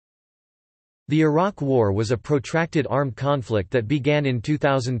The Iraq War was a protracted armed conflict that began in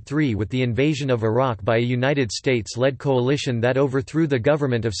 2003 with the invasion of Iraq by a United States-led coalition that overthrew the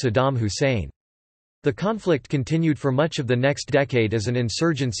government of Saddam Hussein. The conflict continued for much of the next decade as an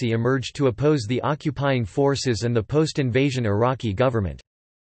insurgency emerged to oppose the occupying forces and the post-invasion Iraqi government.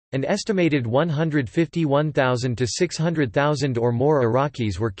 An estimated 151,000 to 600,000 or more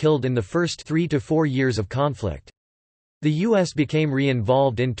Iraqis were killed in the first 3 to 4 years of conflict. The U.S. became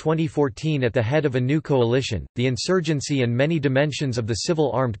re-involved in 2014 at the head of a new coalition. The insurgency and many dimensions of the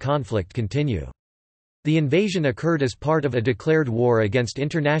civil armed conflict continue. The invasion occurred as part of a declared war against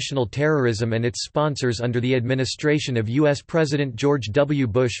international terrorism and its sponsors under the administration of U.S. President George W.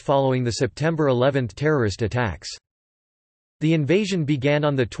 Bush following the September 11 terrorist attacks. The invasion began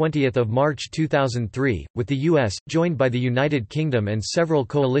on 20 March 2003, with the U.S., joined by the United Kingdom and several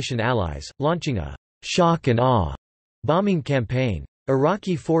coalition allies, launching a «shock and awe» bombing campaign.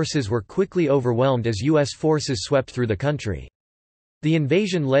 Iraqi forces were quickly overwhelmed as U.S. forces swept through the country. The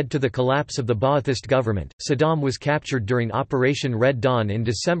invasion led to the collapse of the Ba'athist government. Saddam was captured during Operation Red Dawn in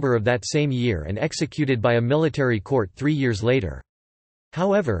December of that same year and executed by a military court 3 years later.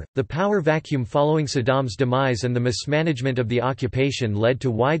 However, the power vacuum following Saddam's demise and the mismanagement of the occupation led to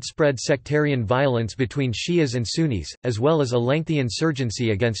widespread sectarian violence between Shias and Sunnis, as well as a lengthy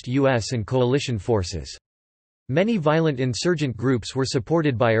insurgency against U.S. and coalition forces. Many violent insurgent groups were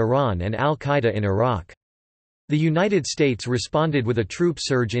supported by Iran and al-Qaeda in Iraq. The United States responded with a troop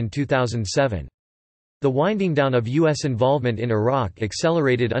surge in 2007. The winding down of U.S. involvement in Iraq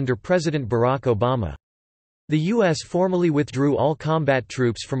accelerated under President Barack Obama. The U.S. formally withdrew all combat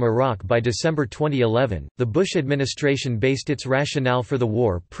troops from Iraq by December 2011. The Bush administration based its rationale for the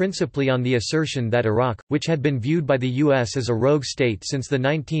war principally on the assertion that Iraq, which had been viewed by the U.S. as a rogue state since the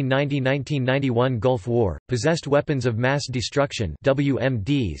 1990–1991 Gulf War, possessed weapons of mass destruction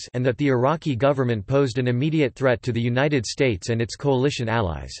 (WMDs) and that the Iraqi government posed an immediate threat to the United States and its coalition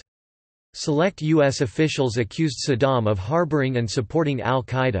allies. Select U.S. officials accused Saddam of harboring and supporting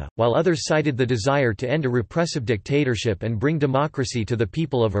al-Qaeda, while others cited the desire to end a repressive dictatorship and bring democracy to the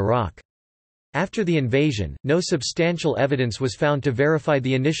people of Iraq. After the invasion, no substantial evidence was found to verify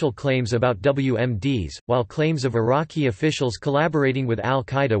the initial claims about WMDs, while claims of Iraqi officials collaborating with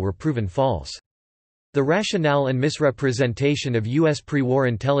al-Qaeda were proven false. The rationale and misrepresentation of U.S. pre-war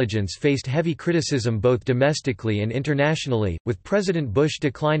intelligence faced heavy criticism both domestically and internationally, with President Bush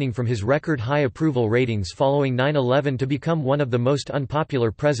declining from his record-high approval ratings following 9/11 to become one of the most unpopular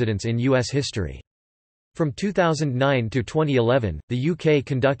presidents in U.S. history. From 2009 to 2011, the UK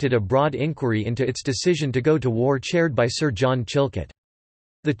conducted a broad inquiry into its decision to go to war chaired by Sir John Chilcot.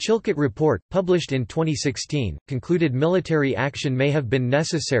 The Chilcot Report, published in 2016, concluded military action may have been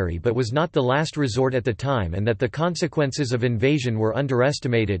necessary but was not the last resort at the time and that the consequences of invasion were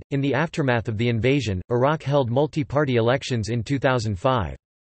underestimated. In the aftermath of the invasion, Iraq held multi-party elections in 2005.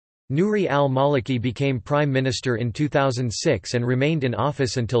 Nouri al-Maliki became prime minister in 2006 and remained in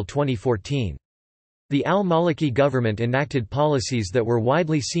office until 2014. The al-Maliki government enacted policies that were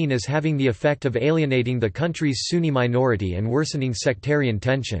widely seen as having the effect of alienating the country's Sunni minority and worsening sectarian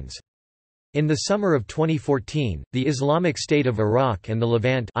tensions. In the summer of 2014, the Islamic State of Iraq and the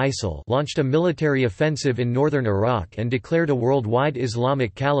Levant (ISIL) launched a military offensive in northern Iraq and declared a worldwide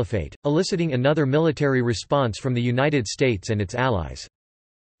Islamic Caliphate, eliciting another military response from the United States and its allies.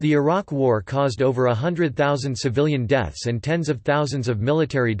 The Iraq War caused over 100,000 civilian deaths and tens of thousands of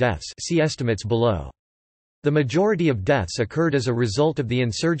military deaths. See estimates below. The majority of deaths occurred as a result of the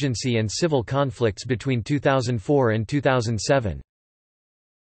insurgency and civil conflicts between 2004 and 2007.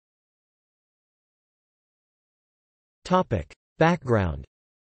 Background.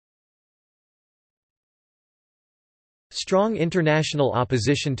 Strong international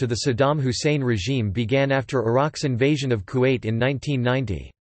opposition to the Saddam Hussein regime began after Iraq's invasion of Kuwait in 1990.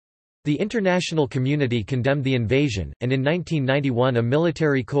 The international community condemned the invasion, and in 1991 a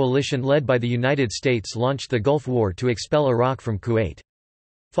military coalition led by the United States launched the Gulf War to expel Iraq from Kuwait.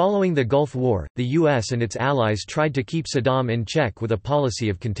 Following the Gulf War, the U.S. and its allies tried to keep Saddam in check with a policy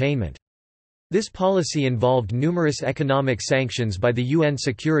of containment. This policy involved numerous economic sanctions by the UN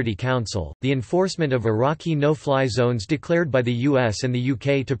Security Council, the enforcement of Iraqi no-fly zones declared by the US and the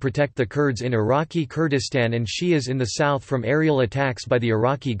UK to protect the Kurds in Iraqi Kurdistan and Shias in the south from aerial attacks by the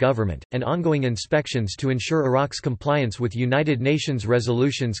Iraqi government, and ongoing inspections to ensure Iraq's compliance with United Nations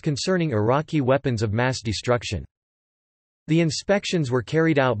resolutions concerning Iraqi weapons of mass destruction. The inspections were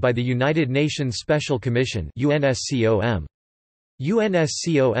carried out by the United Nations Special Commission (UNSCOM).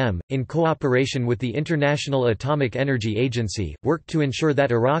 UNSCOM, in cooperation with the International Atomic Energy Agency, worked to ensure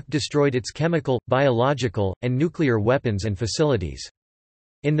that Iraq destroyed its chemical, biological, and nuclear weapons and facilities.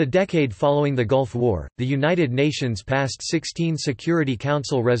 In the decade following the Gulf War, the United Nations passed 16 Security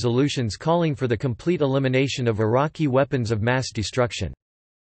Council resolutions calling for the complete elimination of Iraqi weapons of mass destruction.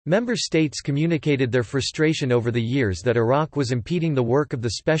 Member states communicated their frustration over the years that Iraq was impeding the work of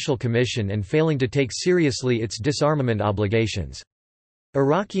the Special Commission and failing to take seriously its disarmament obligations.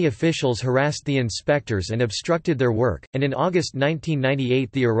 Iraqi officials harassed the inspectors and obstructed their work, and in August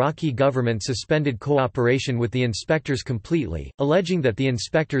 1998 the Iraqi government suspended cooperation with the inspectors completely, alleging that the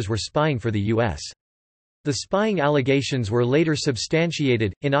inspectors were spying for the U.S. The spying allegations were later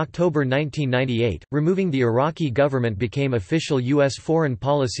substantiated. In October 1998, removing the Iraqi government became official U.S. foreign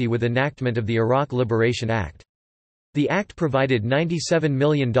policy with enactment of the Iraq Liberation Act. The act provided $97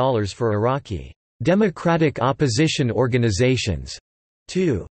 million for Iraqi democratic opposition organizations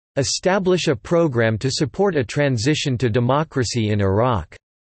to establish a program to support a transition to democracy in Iraq.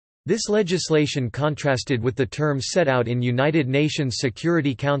 This legislation contrasted with the terms set out in United Nations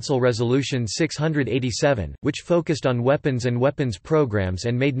Security Council Resolution 687, which focused on weapons and weapons programs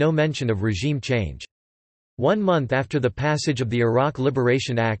and made no mention of regime change. 1 month after the passage of the Iraq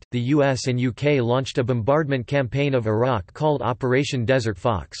Liberation Act, the US and UK launched a bombardment campaign of Iraq called Operation Desert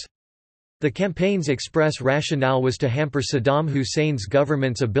Fox. The campaign's express rationale was to hamper Saddam Hussein's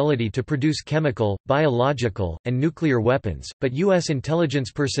government's ability to produce chemical, biological, and nuclear weapons, but U.S. intelligence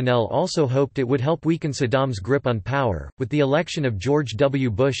personnel also hoped it would help weaken Saddam's grip on power. With the election of George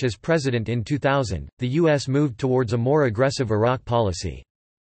W. Bush as president in 2000, the U.S. moved towards a more aggressive Iraq policy.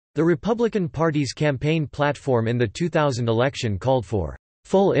 The Republican Party's campaign platform in the 2000 election called for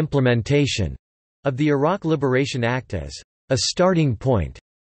full implementation of the Iraq Liberation Act as a starting point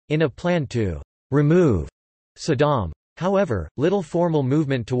in a plan to remove Saddam. However, little formal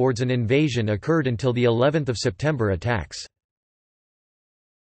movement towards an invasion occurred until the 11th of September attacks.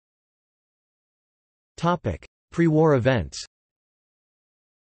 Pre-war events.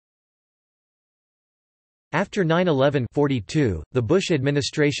 After 9/11-42, the Bush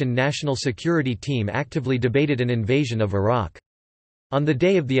administration National Security Team actively debated an invasion of Iraq. On the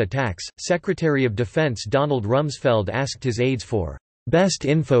day of the attacks, Secretary of Defense Donald Rumsfeld asked his aides for best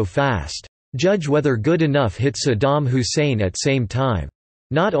info fast. Judge whether good enough hit Saddam Hussein at same time.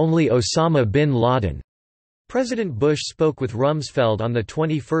 Not only Osama bin Laden. President Bush spoke with Rumsfeld on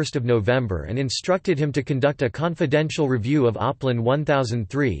 21 November and instructed him to conduct a confidential review of Oplan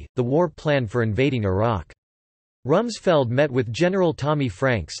 1003, the war plan for invading Iraq. Rumsfeld met with General Tommy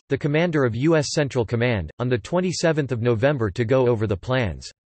Franks, the commander of U.S. Central Command, on 27 November to go over the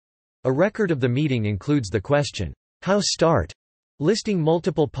plans. A record of the meeting includes the question, "How start?" listing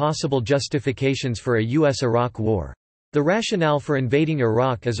multiple possible justifications for a U.S.-Iraq war. The rationale for invading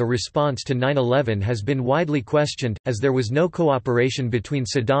Iraq as a response to 9/11 has been widely questioned, as there was no cooperation between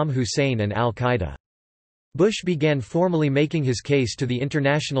Saddam Hussein and al-Qaeda. Bush began formally making his case to the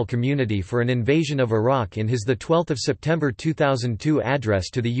international community for an invasion of Iraq in his 12 September 2002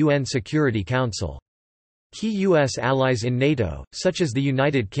 address to the UN Security Council. Key U.S. allies in NATO, such as the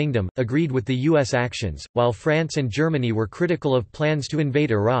United Kingdom, agreed with the U.S. actions, while France and Germany were critical of plans to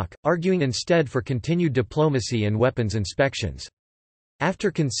invade Iraq, arguing instead for continued diplomacy and weapons inspections.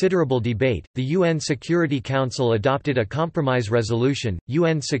 After considerable debate, the UN Security Council adopted a compromise resolution,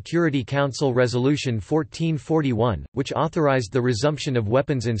 UN Security Council Resolution 1441, which authorized the resumption of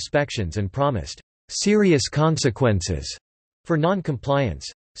weapons inspections and promised serious consequences for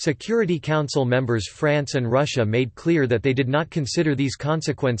non-compliance. Security Council members France and Russia made clear that they did not consider these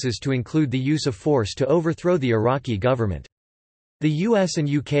consequences to include the use of force to overthrow the Iraqi government. The US and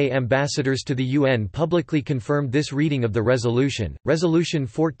UK ambassadors to the UN publicly confirmed this reading of the resolution. Resolution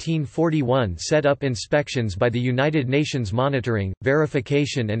 1441 set up inspections by the United Nations Monitoring,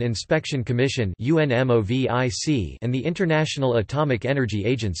 Verification and Inspection Commission (UNMOVIC) and the International Atomic Energy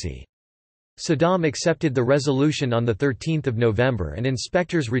Agency. Saddam accepted the resolution on 13 November and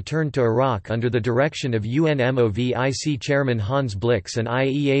inspectors returned to Iraq under the direction of UNMOVIC Chairman Hans Blix and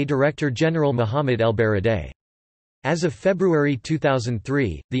IAEA Director General Mohammad El-Baradei. As of February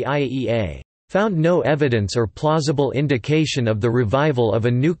 2003, the IAEA found no evidence or plausible indication of the revival of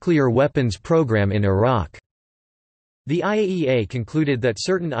a nuclear weapons program in Iraq. The IAEA concluded that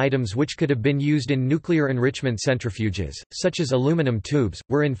certain items which could have been used in nuclear enrichment centrifuges, such as aluminum tubes,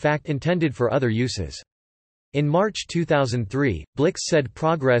 were in fact intended for other uses. In March 2003, Blix said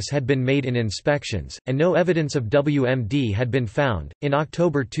progress had been made in inspections, and no evidence of WMD had been found. In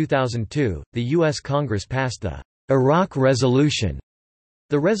October 2002, the U.S. Congress passed the Iraq Resolution.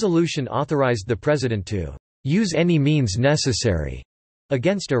 The resolution authorized the President to use any means necessary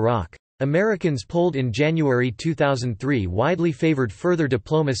against Iraq. Americans polled in January 2003 widely favored further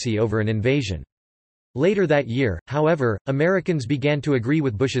diplomacy over an invasion. Later that year, however, Americans began to agree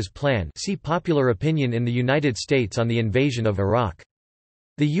with Bush's plan. See popular opinion in the United States on the invasion of Iraq.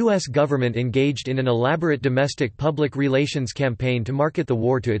 The U.S. government engaged in an elaborate domestic public relations campaign to market the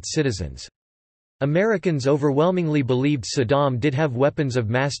war to its citizens. Americans overwhelmingly believed Saddam did have weapons of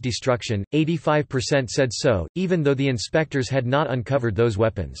mass destruction, 85% said so, even though the inspectors had not uncovered those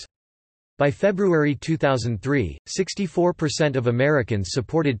weapons. By February 2003, 64% of Americans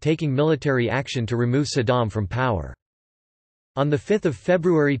supported taking military action to remove Saddam from power. On 5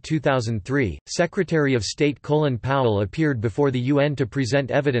 February 2003, Secretary of State Colin Powell appeared before the UN to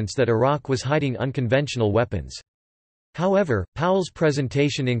present evidence that Iraq was hiding unconventional weapons. However, Powell's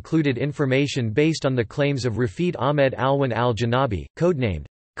presentation included information based on the claims of Rafid Ahmed Alwan al-Janabi, codenamed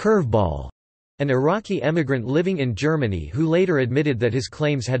Curveball, an Iraqi emigrant living in Germany who later admitted that his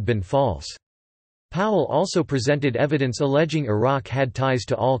claims had been false. Powell also presented evidence alleging Iraq had ties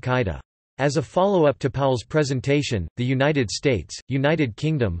to al-Qaeda. As a follow-up to Powell's presentation, the United States, United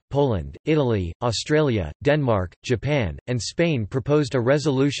Kingdom, Poland, Italy, Australia, Denmark, Japan, and Spain proposed a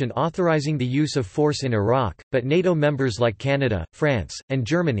resolution authorizing the use of force in Iraq, but NATO members like Canada, France, and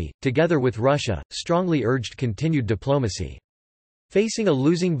Germany, together with Russia, strongly urged continued diplomacy. Facing a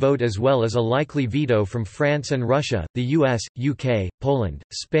losing vote as well as a likely veto from France and Russia, the US, UK, Poland,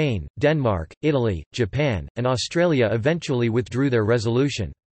 Spain, Denmark, Italy, Japan, and Australia eventually withdrew their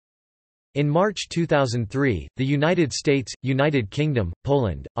resolution. In March 2003, the United States, United Kingdom,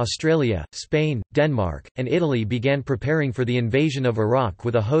 Poland, Australia, Spain, Denmark, and Italy began preparing for the invasion of Iraq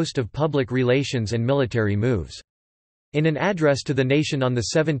with a host of public relations and military moves. In an address to the nation on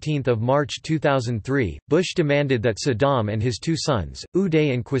 17 March 2003, Bush demanded that Saddam and his two sons,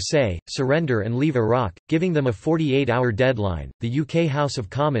 Uday and Qusay, surrender and leave Iraq, giving them a 48-hour deadline. The UK House of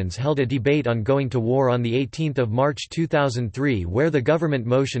Commons held a debate on going to war on 18 March 2003 where the government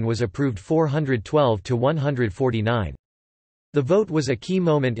motion was approved 412 to 149. The vote was a key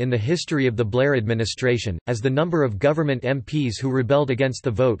moment in the history of the Blair administration, as the number of government MPs who rebelled against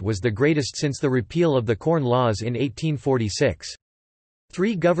the vote was the greatest since the repeal of the Corn Laws in 1846.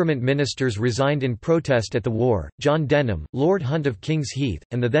 3 government ministers resigned in protest at the war: John Denham, Lord Hunt of King's Heath,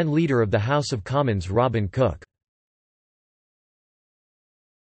 and the then Leader of the House of Commons Robin Cook.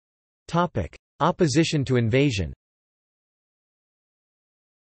 Opposition to invasion.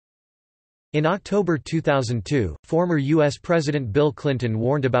 In October 2002, former U.S. President Bill Clinton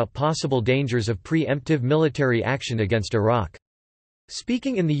warned about possible dangers of pre-emptive military action against Iraq.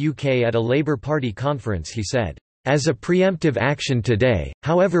 Speaking in the UK at a Labour Party conference he said, "As a preemptive action today,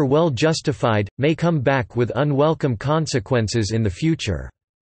 however well justified, may come back with unwelcome consequences in the future.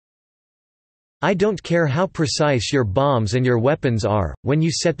 I don't care how precise your bombs and your weapons are, when you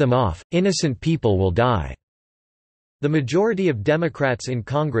set them off, innocent people will die." The majority of Democrats in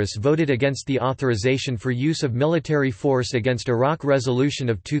Congress voted against the authorization for use of military force against Iraq resolution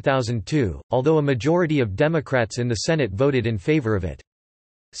of 2002, although a majority of Democrats in the Senate voted in favor of it.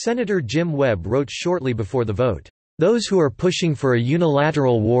 Senator Jim Webb wrote shortly before the vote, "Those who are pushing for a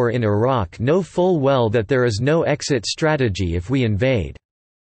unilateral war in Iraq know full well that there is no exit strategy if we invade."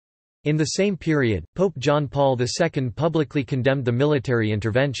 In the same period, Pope John Paul II publicly condemned the military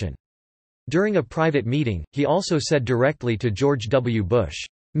intervention. During a private meeting, he also said directly to George W. Bush,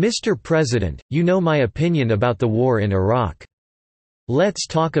 "Mr. President, you know my opinion about the war in Iraq. Let's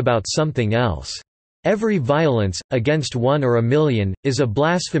talk about something else. Every violence, against one or a million, is a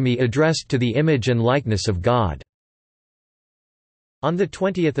blasphemy addressed to the image and likeness of God." On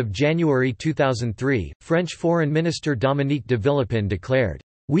 20 January 2003, French Foreign Minister Dominique de Villepin declared,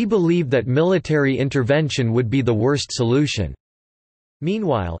 "We believe that military intervention would be the worst solution."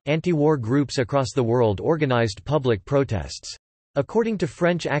 Meanwhile, anti-war groups across the world organized public protests. According to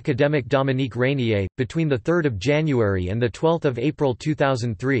French academic Dominique Régnier, between 3 January and 12 April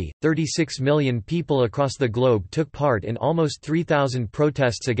 2003, 36 million people across the globe took part in almost 3,000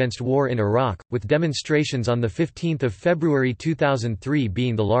 protests against war in Iraq, with demonstrations on 15 February 2003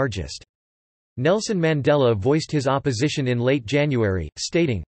 being the largest. Nelson Mandela voiced his opposition in late January,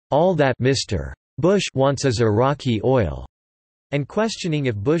 stating, "All that Mr. Bush wants is Iraqi oil," and questioning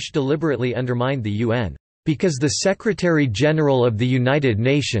if Bush deliberately undermined the UN, "because the Secretary-General of the United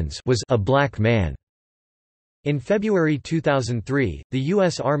Nations was a black man." In February 2003, the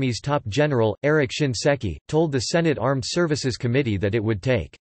U.S. Army's top general, Eric Shinseki, told the Senate Armed Services Committee that it would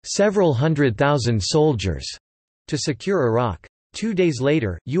take several 100,000 soldiers to secure Iraq. 2 days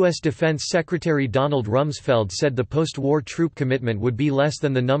later, U.S. Defense Secretary Donald Rumsfeld said the post-war troop commitment would be less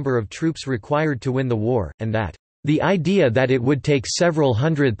than the number of troops required to win the war, and that the idea that it would take several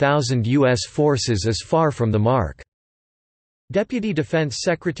 100,000 U.S. forces is far from the mark. Deputy Defense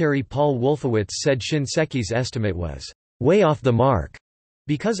Secretary Paul Wolfowitz said Shinseki's estimate was, "way off the mark."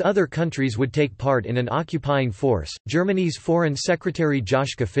 Because other countries would take part in an occupying force, Germany's Foreign Secretary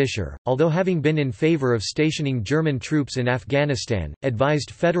Joschka Fischer, although having been in favor of stationing German troops in Afghanistan,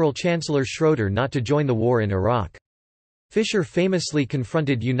 advised Federal Chancellor Schroeder not to join the war in Iraq. Fischer famously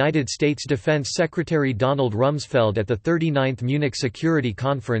confronted United States Defense Secretary Donald Rumsfeld at the 39th Munich Security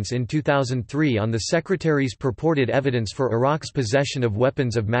Conference in 2003 on the Secretary's purported evidence for Iraq's possession of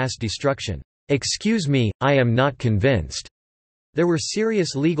weapons of mass destruction. "Excuse me, I am not convinced." There were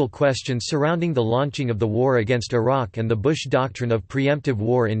serious legal questions surrounding the launching of the war against Iraq and the Bush doctrine of preemptive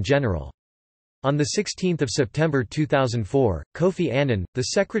war in general. On 16 September 2004, Kofi Annan, the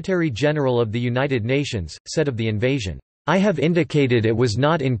Secretary-General of the United Nations, said of the invasion, "I have indicated it was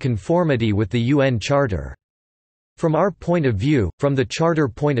not in conformity with the UN Charter. From our point of view, from the Charter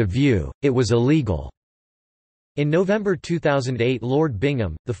point of view, it was illegal." In November 2008, Lord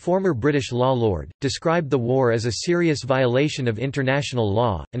Bingham, the former British law lord, described the war as a serious violation of international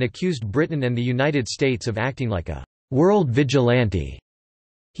law, and accused Britain and the United States of acting like a world vigilante.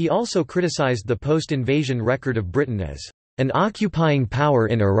 He also criticised the post-invasion record of Britain as an occupying power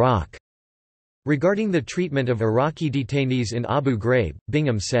in Iraq. Regarding the treatment of Iraqi detainees in Abu Ghraib,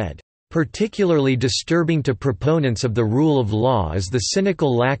 Bingham said, "Particularly disturbing to proponents of the rule of law is the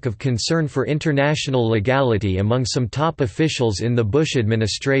cynical lack of concern for international legality among some top officials in the Bush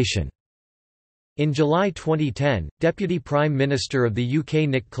administration." In July 2010, Deputy Prime Minister of the UK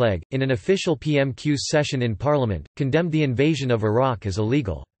Nick Clegg, in an official PMQ's session in Parliament, condemned the invasion of Iraq as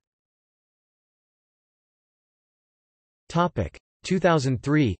illegal.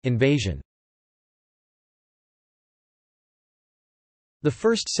 2003 invasion. The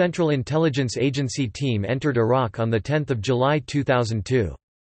first Central Intelligence Agency team entered Iraq on 10 July 2002.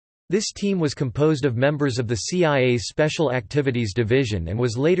 This team was composed of members of the CIA's Special Activities Division and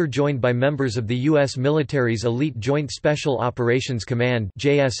was later joined by members of the U.S. military's Elite Joint Special Operations Command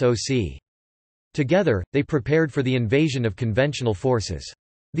 (JSOC). Together, they prepared for the invasion of conventional forces.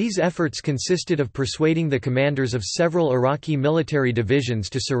 These efforts consisted of persuading the commanders of several Iraqi military divisions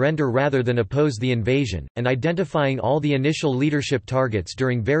to surrender rather than oppose the invasion, and identifying all the initial leadership targets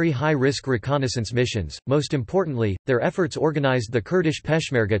during very high-risk reconnaissance missions. Most importantly, their efforts organized the Kurdish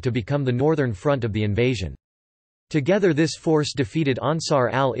Peshmerga to become the northern front of the invasion. Together this force defeated Ansar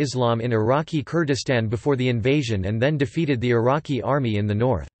al-Islam in Iraqi Kurdistan before the invasion and then defeated the Iraqi army in the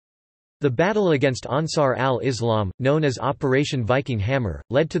north. The battle against Ansar al-Islam, known as Operation Viking Hammer,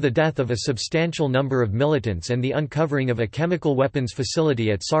 led to the death of a substantial number of militants and the uncovering of a chemical weapons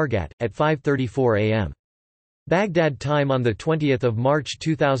facility at Sargat, at 5:34 am. Baghdad time on 20 March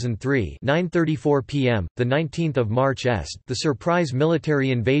 2003 9:34 p.m., 19 March Est, the surprise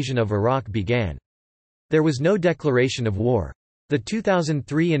military invasion of Iraq began. There was no declaration of war. The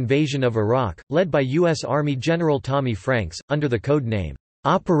 2003 invasion of Iraq, led by U.S. Army General Tommy Franks, under the code name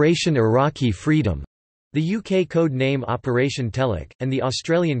Operation Iraqi Freedom, the UK code name Operation Telek, and the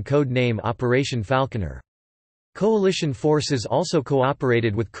Australian code name Operation Falconer. Coalition forces also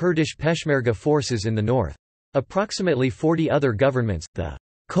cooperated with Kurdish Peshmerga forces in the north. Approximately 40 other governments, the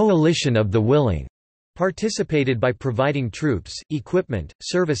Coalition of the Willing, participated by providing troops, equipment,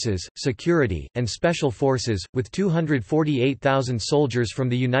 services, security, and special forces, with 248,000 soldiers from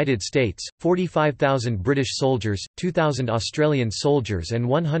the United States, 45,000 British soldiers, 2,000 Australian soldiers and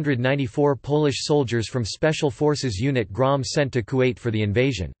 194 Polish soldiers from Special Forces Unit GROM sent to Kuwait for the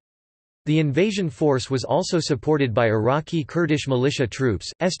invasion. The invasion force was also supported by Iraqi Kurdish militia troops,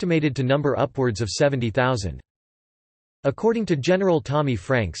 estimated to number upwards of 70,000. According to General Tommy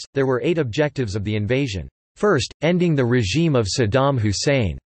Franks, there were 8 objectives of the invasion. First, ending the regime of Saddam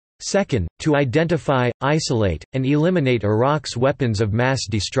Hussein. Second, to identify, isolate, and eliminate Iraq's weapons of mass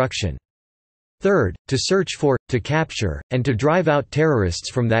destruction. Third, to search for, to capture, and to drive out terrorists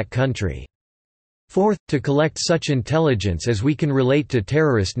from that country. Fourth, to collect such intelligence as we can relate to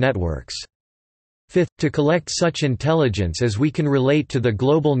terrorist networks. Fifth, to collect such intelligence as we can relate to the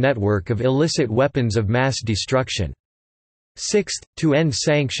global network of illicit weapons of mass destruction. Sixth, to end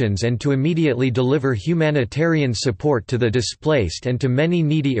sanctions and to immediately deliver humanitarian support to the displaced and to many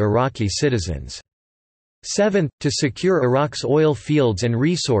needy Iraqi citizens. Seventh, to secure Iraq's oil fields and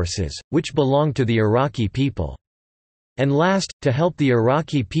resources, which belong to the Iraqi people. And last, to help the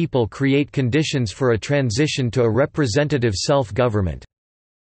Iraqi people create conditions for a transition to a representative self-government.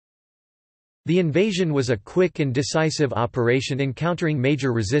 The invasion was a quick and decisive operation encountering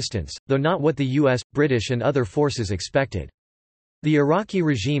major resistance, though not what the US, British and other forces expected. The Iraqi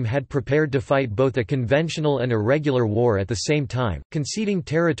regime had prepared to fight both a conventional and a regular war at the same time, conceding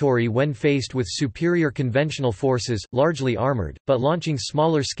territory when faced with superior conventional forces, largely armored, but launching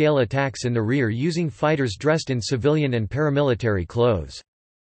smaller-scale attacks in the rear using fighters dressed in civilian and paramilitary clothes.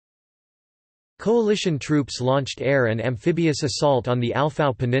 Coalition troops launched air and amphibious assault on the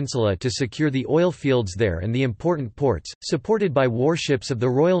Alfau Peninsula to secure the oil fields there and the important ports, supported by warships of the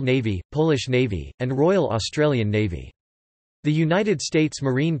Royal Navy, Polish Navy, and Royal Australian Navy. The United States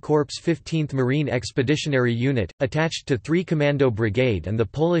Marine Corps' 15th Marine Expeditionary Unit, attached to 3 Commando Brigade and the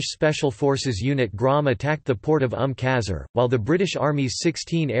Polish Special Forces Unit Grom attacked the port of Qasr, while the British Army's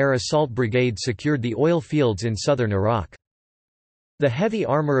 16 Air Assault Brigade secured the oil fields in southern Iraq. The heavy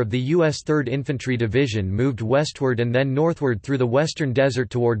armor of the U.S. 3rd Infantry Division moved westward and then northward through the western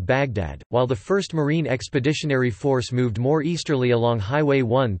desert toward Baghdad, while the 1st Marine Expeditionary Force moved more easterly along Highway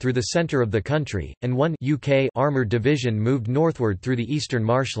 1 through the center of the country, and 1 UK Armored Division moved northward through the eastern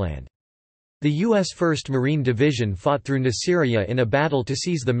marshland. The U.S. 1st Marine Division fought through Nasiriyah in a battle to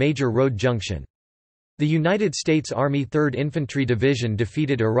seize the major road junction. The United States Army 3rd Infantry Division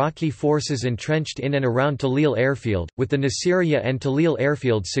defeated Iraqi forces entrenched in and around Talil Airfield, with the Nasiriyah and Talil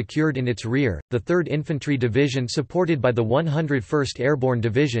airfields secured in its rear. The 3rd Infantry Division, supported by the 101st Airborne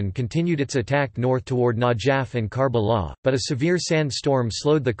Division, continued its attack north toward Najaf and Karbala, but a severe sandstorm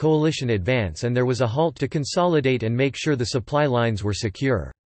slowed the coalition advance and there was a halt to consolidate and make sure the supply lines were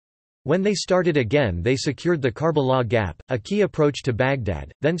secure. When they started again they secured the Karbala Gap, a key approach to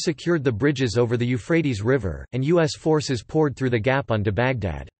Baghdad, then secured the bridges over the Euphrates River, and U.S. forces poured through the gap onto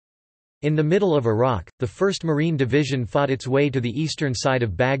Baghdad. In the middle of Iraq, the 1st Marine Division fought its way to the eastern side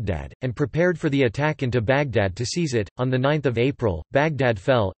of Baghdad, and prepared for the attack into Baghdad to seize it. On 9 April, Baghdad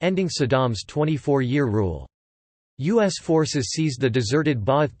fell, ending Saddam's 24-year rule. U.S. forces seized the deserted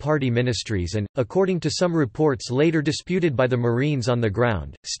Ba'ath Party ministries and, according to some reports later disputed by the Marines on the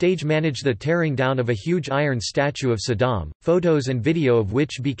ground, stage-managed the tearing down of a huge iron statue of Saddam, photos and video of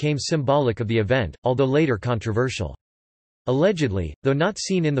which became symbolic of the event, although later controversial. Allegedly, though not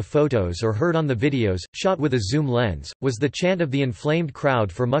seen in the photos or heard on the videos, shot with a zoom lens, was the chant of the inflamed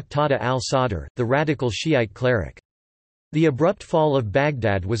crowd for Muqtada al-Sadr, the radical Shiite cleric. The abrupt fall of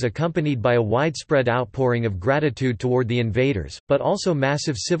Baghdad was accompanied by a widespread outpouring of gratitude toward the invaders, but also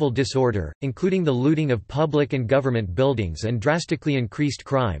massive civil disorder, including the looting of public and government buildings and drastically increased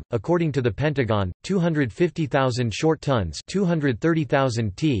crime. According to the Pentagon, 250,000 short tons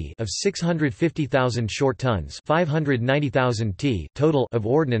 (230,000 t) of 650,000 short tons (590,000 t) total of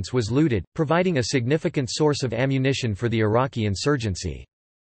ordnance was looted, providing a significant source of ammunition for the Iraqi insurgency.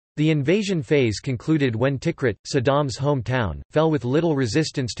 The invasion phase concluded when Tikrit, Saddam's hometown, fell with little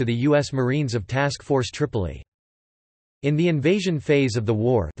resistance to the U.S. Marines of Task Force Tripoli. In the invasion phase of the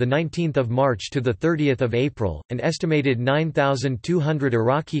war, the 19th of March to the 30th of April, an estimated 9,200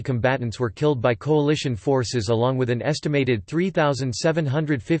 Iraqi combatants were killed by coalition forces along with an estimated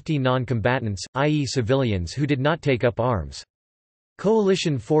 3,750 non-combatants, i.e. civilians who did not take up arms.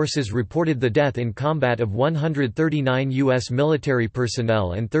 Coalition forces reported the death in combat of 139 U.S. military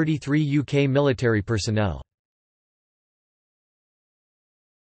personnel and 33 UK military personnel.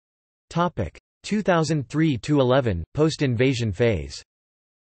 2003–11, post-invasion phase.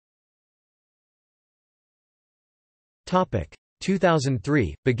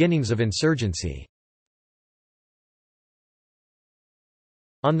 2003, beginnings of insurgency.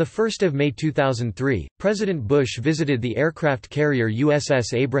 On 1 May 2003, President Bush visited the aircraft carrier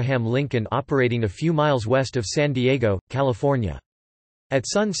USS Abraham Lincoln operating a few miles west of San Diego, California. At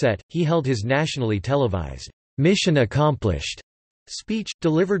sunset, he held his nationally televised, "Mission Accomplished" speech,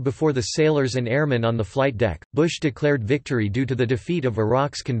 delivered before the sailors and airmen on the flight deck. Bush declared victory due to the defeat of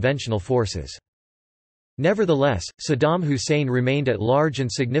Iraq's conventional forces. Nevertheless, Saddam Hussein remained at large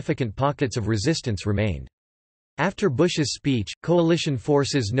and significant pockets of resistance remained. After Bush's speech, coalition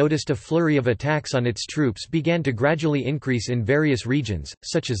forces noticed a flurry of attacks on its troops began to gradually increase in various regions,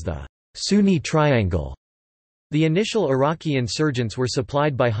 such as the Sunni Triangle. The initial Iraqi insurgents were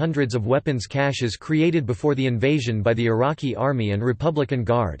supplied by hundreds of weapons caches created before the invasion by the Iraqi Army and Republican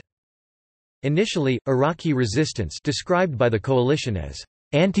Guard. Initially, Iraqi resistance, described by the coalition as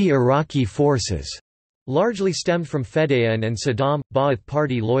anti-Iraqi forces, largely stemmed from Fedayeen and Saddam, Ba'ath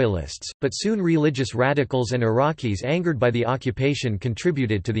Party loyalists, but soon religious radicals and Iraqis angered by the occupation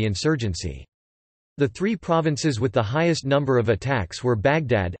contributed to the insurgency. The 3 provinces with the highest number of attacks were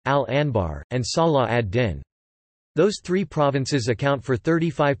Baghdad, Al-Anbar, and Salah ad-Din. Those three provinces account for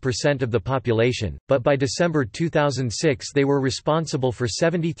 35% of the population, but by December 2006 they were responsible for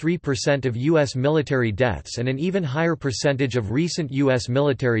 73% of U.S. military deaths and an even higher percentage of recent U.S.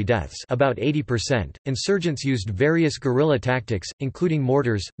 military deaths, about 80%. Insurgents used various guerrilla tactics, including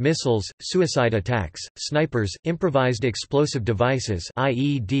mortars, missiles, suicide attacks, snipers, improvised explosive devices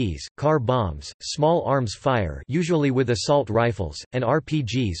 (IEDs), car bombs, small arms fire usually with assault rifles, and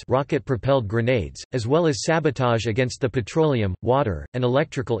RPGs rocket-propelled grenades, as well as sabotage against the petroleum, water, and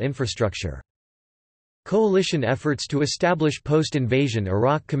electrical infrastructure. Coalition efforts to establish post-invasion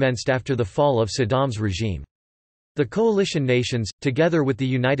Iraq commenced after the fall of Saddam's regime. The coalition nations, together with the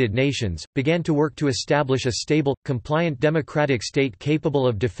United Nations, began to work to establish a stable, compliant democratic state capable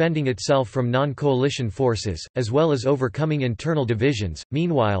of defending itself from non-coalition forces, as well as overcoming internal divisions.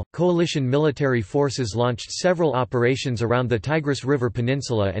 Meanwhile, coalition military forces launched several operations around the Tigris River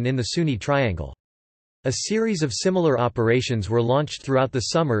Peninsula and in the Sunni Triangle. A series of similar operations were launched throughout the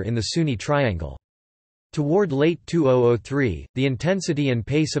summer in the Sunni Triangle. Toward late 2003, the intensity and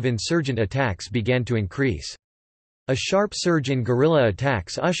pace of insurgent attacks began to increase. A sharp surge in guerrilla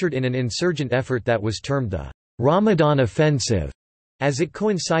attacks ushered in an insurgent effort that was termed the Ramadan Offensive, as it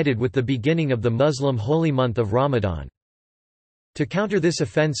coincided with the beginning of the Muslim holy month of Ramadan. To counter this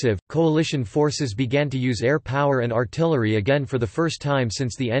offensive, coalition forces began to use air power and artillery again for the first time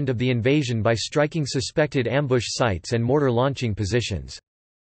since the end of the invasion by striking suspected ambush sites and mortar launching positions.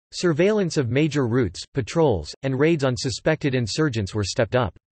 Surveillance of major routes, patrols, and raids on suspected insurgents were stepped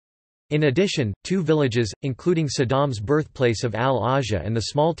up. In addition, two villages, including Saddam's birthplace of Al-Azha and the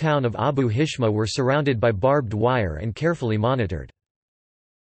small town of Abu Hishma, were surrounded by barbed wire and carefully monitored.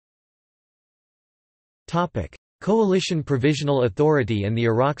 Coalition Provisional Authority and the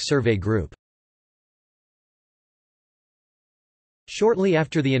Iraq Survey Group. Shortly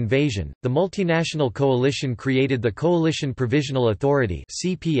after the invasion, the multinational coalition created the Coalition Provisional Authority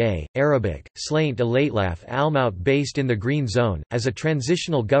 (CPA), Arabic, Slaint Alatlaf Almaut, based in the Green Zone, as a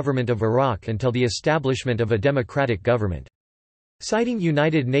transitional government of Iraq until the establishment of a democratic government. Citing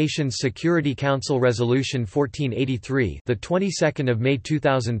United Nations Security Council Resolution 1483, the 22nd of May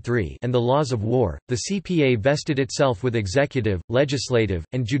 2003, and the laws of war, the CPA vested itself with executive, legislative,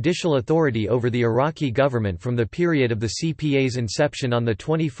 and judicial authority over the Iraqi government from the period of the CPA's inception on the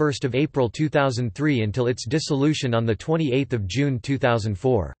 21st of April 2003 until its dissolution on the 28th of June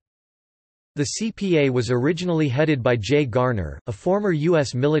 2004. The CPA was originally headed by Jay Garner, a former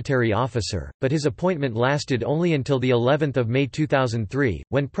U.S. military officer, but his appointment lasted only until the 11th of May 2003,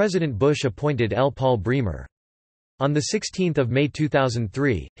 when President Bush appointed L. Paul Bremer. On 16 May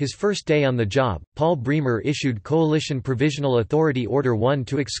 2003, his first day on the job, Paul Bremer issued Coalition Provisional Authority Order 1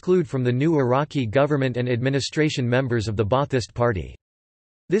 to exclude from the new Iraqi government and administration members of the Ba'athist Party.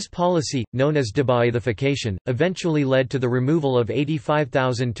 This policy, known as deba'athification, eventually led to the removal of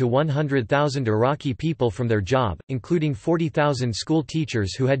 85,000 to 100,000 Iraqi people from their job, including 40,000 school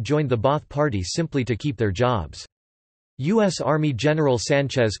teachers who had joined the Ba'ath Party simply to keep their jobs. U.S. Army General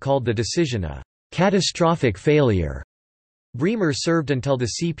Sanchez called the decision a catastrophic failure. Bremer served until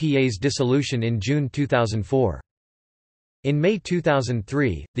the CPA's dissolution in June 2004. In May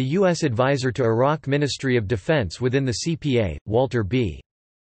 2003, the U.S. advisor to Iraq Ministry of Defense within the CPA, Walter B.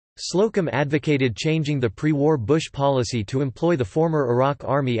 Slocum, advocated changing the pre-war Bush policy to employ the former Iraq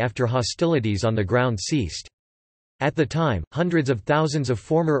Army after hostilities on the ground ceased. At the time, hundreds of thousands of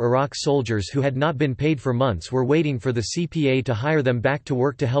former Iraq soldiers who had not been paid for months were waiting for the CPA to hire them back to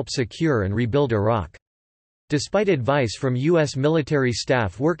work to help secure and rebuild Iraq. Despite advice from U.S. military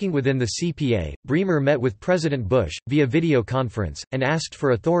staff working within the CPA, Bremer met with President Bush, via video conference, and asked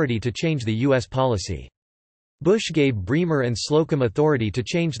for authority to change the U.S. policy. Bush gave Bremer and Slocum authority to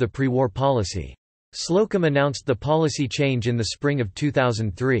change the pre-war policy. Slocum announced the policy change in the spring of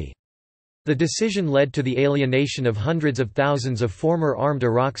 2003. The decision led to the alienation of hundreds of thousands of former armed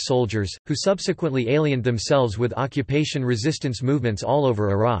Iraq soldiers, who subsequently aliened themselves with occupation resistance movements all over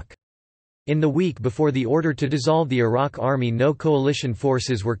Iraq. In the week before the order to dissolve the Iraq Army, no coalition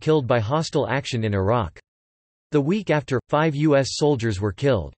forces were killed by hostile action in Iraq. The week after, 5 U.S. soldiers were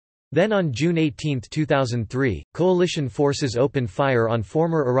killed. Then on June 18, 2003, coalition forces opened fire on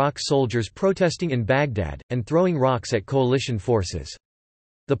former Iraq soldiers protesting in Baghdad, and throwing rocks at coalition forces.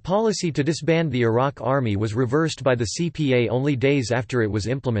 The policy to disband the Iraq Army was reversed by the CPA only days after it was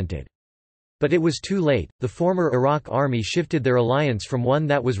implemented. But it was too late. The former Iraq Army shifted their alliance from one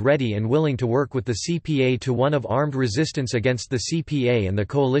that was ready and willing to work with the CPA to one of armed resistance against the CPA and the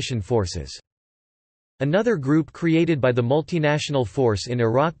coalition forces. Another group created by the multinational force in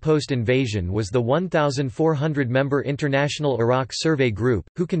Iraq post-invasion was the 1,400-member International Iraq Survey Group,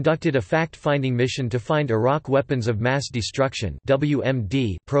 who conducted a fact-finding mission to find Iraq weapons of mass destruction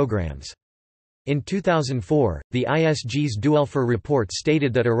 (WMD) programs. In 2004, the ISG's Duelfer report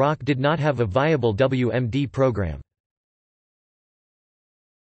stated that Iraq did not have a viable WMD program.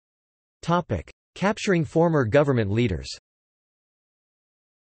 Capturing former government leaders.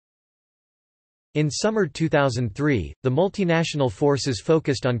 In summer 2003, the multinational forces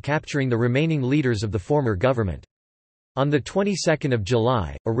focused on capturing the remaining leaders of the former government. On the 22nd of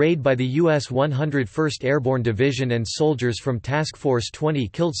July, a raid by the U.S. 101st Airborne Division and soldiers from Task Force 20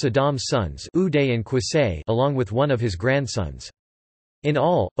 killed Saddam's sons Uday and Qusay along with one of his grandsons. In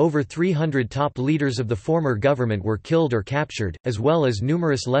all, over 300 top leaders of the former government were killed or captured, as well as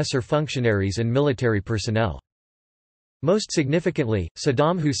numerous lesser functionaries and military personnel. Most significantly,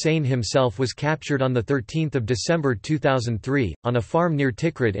 Saddam Hussein himself was captured on 13 December 2003, on a farm near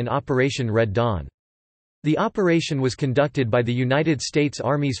Tikrit in Operation Red Dawn. The operation was conducted by the United States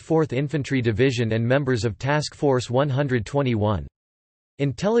Army's 4th Infantry Division and members of Task Force 121.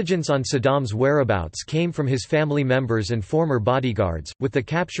 Intelligence on Saddam's whereabouts came from his family members and former bodyguards. With the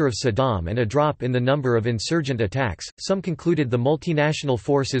capture of Saddam and a drop in the number of insurgent attacks, some concluded the multinational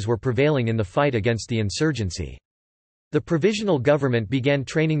forces were prevailing in the fight against the insurgency. The provisional government began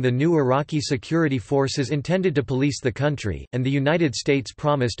training the new Iraqi security forces intended to police the country, and the United States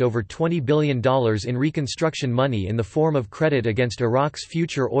promised over $20 billion in reconstruction money in the form of credit against Iraq's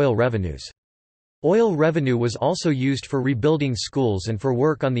future oil revenues. Oil revenue was also used for rebuilding schools and for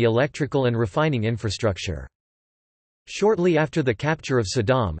work on the electrical and refining infrastructure. Shortly after the capture of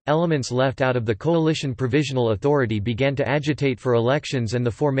Saddam, elements left out of the Coalition Provisional Authority began to agitate for elections and the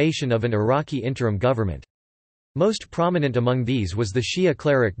formation of an Iraqi interim government. Most prominent among these was the Shia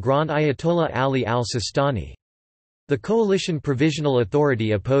cleric Grand Ayatollah Ali al-Sistani. The Coalition Provisional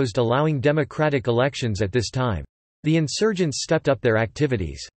Authority opposed allowing democratic elections at this time. The insurgents stepped up their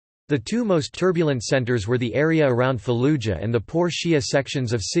activities. The two most turbulent centers were the area around Fallujah and the poor Shia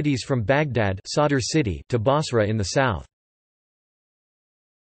sections of cities from Baghdad Sadr City to Basra in the south.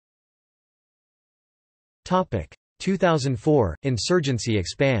 2004 – Insurgency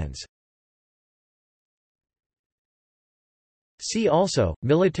expands. See also,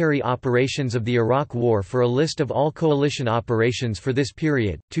 Military operations of the Iraq War for a list of all coalition operations for this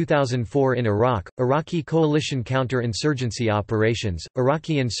period, 2004 in Iraq, Iraqi coalition counter-insurgency operations,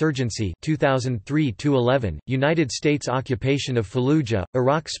 Iraqi insurgency 2003–11, United States occupation of Fallujah,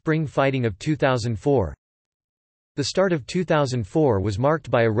 Iraq Spring fighting of 2004. The start of 2004 was marked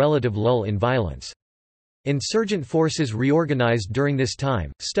by a relative lull in violence. Insurgent forces reorganized during this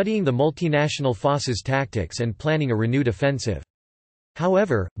time, studying the multinational forces' tactics and planning a renewed offensive.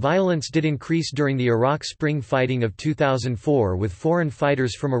 However, violence did increase during the Iraq Spring fighting of 2004 with foreign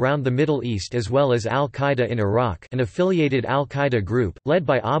fighters from around the Middle East as well as al-Qaeda in Iraq, an affiliated al-Qaeda group, led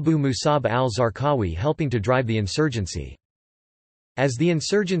by Abu Musab al-Zarqawi, helping to drive the insurgency. As the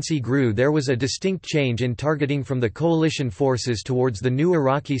insurgency grew, there was a distinct change in targeting from the coalition forces towards the new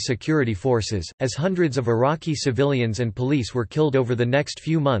Iraqi security forces, as hundreds of Iraqi civilians and police were killed over the next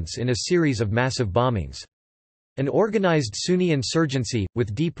few months in a series of massive bombings. An organized Sunni insurgency,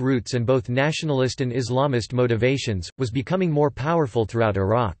 with deep roots and both nationalist and Islamist motivations, was becoming more powerful throughout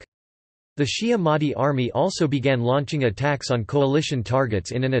Iraq. The Shia Mahdi army also began launching attacks on coalition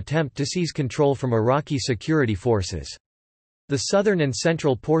targets in an attempt to seize control from Iraqi security forces. The southern and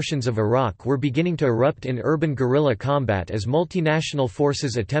central portions of Iraq were beginning to erupt in urban guerrilla combat as multinational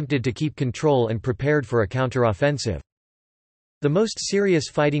forces attempted to keep control and prepared for a counteroffensive. The most serious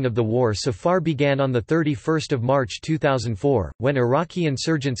fighting of the war so far began on 31 March 2004, when Iraqi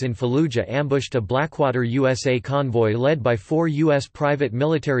insurgents in Fallujah ambushed a Blackwater USA convoy led by 4 U.S. private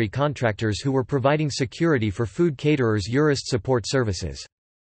military contractors who were providing security for food caterers Urist Support Services.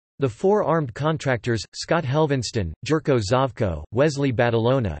 The 4 armed contractors, Scott Helvinston, Jerko Zavko, Wesley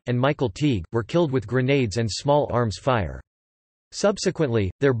Badalona, and Michael Teague, were killed with grenades and small arms fire.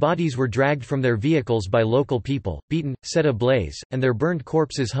 Subsequently, their bodies were dragged from their vehicles by local people, beaten, set ablaze, and their burned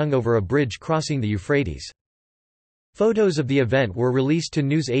corpses hung over a bridge crossing the Euphrates. Photos of the event were released to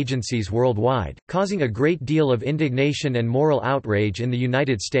news agencies worldwide, causing a great deal of indignation and moral outrage in the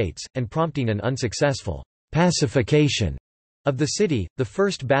United States, and prompting an unsuccessful pacification of the city, the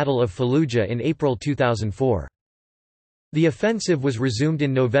First Battle of Fallujah in April 2004. The offensive was resumed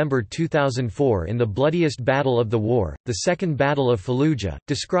in November 2004 in the bloodiest battle of the war, the Second Battle of Fallujah,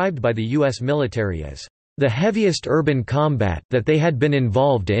 described by the U.S. military as the heaviest urban combat that they had been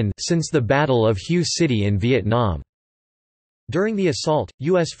involved in since the Battle of Hue City in Vietnam. During the assault,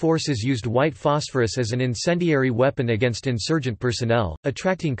 U.S. forces used white phosphorus as an incendiary weapon against insurgent personnel,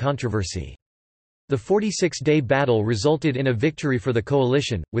 attracting controversy. The 46-day battle resulted in a victory for the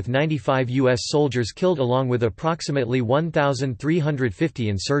coalition, with 95 U.S. soldiers killed along with approximately 1,350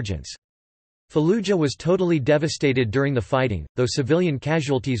 insurgents. Fallujah was totally devastated during the fighting, though civilian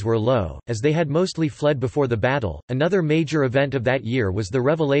casualties were low, as they had mostly fled before the battle. Another major event of that year was the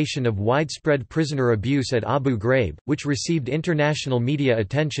revelation of widespread prisoner abuse at Abu Ghraib, which received international media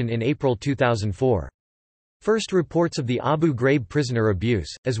attention in April 2004. First reports of the Abu Ghraib prisoner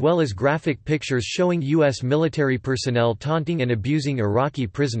abuse, as well as graphic pictures showing U.S. military personnel taunting and abusing Iraqi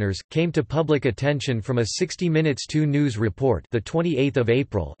prisoners, came to public attention from a 60 Minutes 2 News report, the 28th of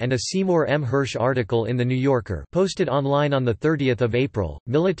April, and a Seymour M. Hersh article in The New Yorker, posted online on the 30th of April.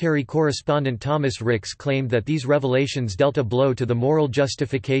 Military correspondent Thomas Ricks claimed that these revelations dealt a blow to the moral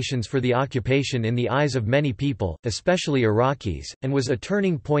justifications for the occupation in the eyes of many people, especially Iraqis, and was a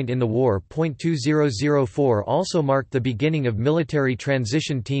turning point in the war. 2004 also marked the beginning of military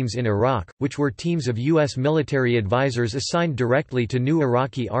transition teams in Iraq, which were teams of U.S. military advisors assigned directly to new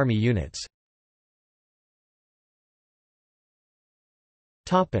Iraqi army units.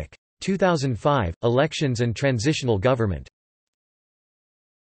 2005 – Elections and transitional government.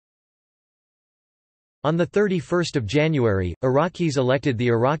 On 31 January, Iraqis elected the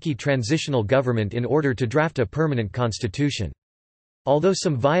Iraqi transitional government in order to draft a permanent constitution. Although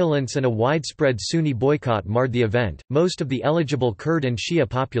some violence and a widespread Sunni boycott marred the event, most of the eligible Kurd and Shia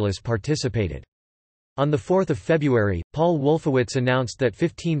populace participated. On 4 February, Paul Wolfowitz announced that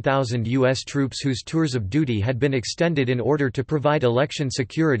 15,000 U.S. troops whose tours of duty had been extended in order to provide election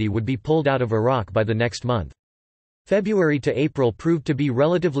security would be pulled out of Iraq by the next month. February to April proved to be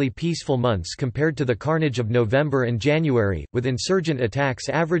relatively peaceful months compared to the carnage of November and January, with insurgent attacks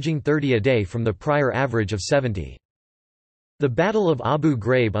averaging 30 a day from the prior average of 70. The Battle of Abu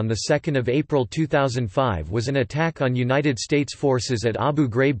Ghraib on 2 April 2005 was an attack on United States forces at Abu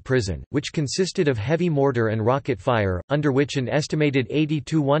Ghraib prison, which consisted of heavy mortar and rocket fire, under which an estimated 80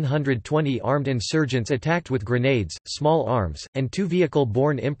 to 120 armed insurgents attacked with grenades, small arms, and two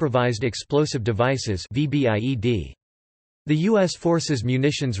vehicle-borne improvised explosive devices (VBIED). The U.S. forces'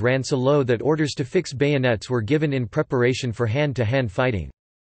 munitions ran so low that orders to fix bayonets were given in preparation for hand-to-hand fighting.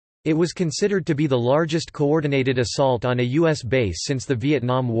 It was considered to be the largest coordinated assault on a U.S. base since the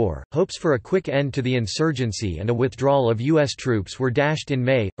Vietnam War. Hopes for a quick end to the insurgency and a withdrawal of U.S. troops were dashed in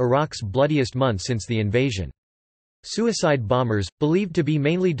May, Iraq's bloodiest month since the invasion. Suicide bombers, believed to be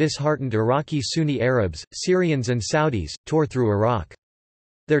mainly disheartened Iraqi Sunni Arabs, Syrians and Saudis, tore through Iraq.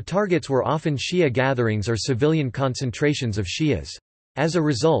 Their targets were often Shia gatherings or civilian concentrations of Shias. As a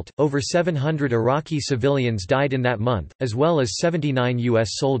result, over 700 Iraqi civilians died in that month, as well as 79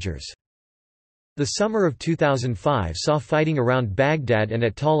 U.S. soldiers. The summer of 2005 saw fighting around Baghdad and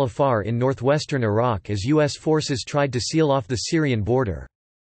at Tal Afar in northwestern Iraq as U.S. forces tried to seal off the Syrian border.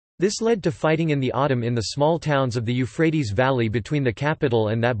 This led to fighting in the autumn in the small towns of the Euphrates Valley between the capital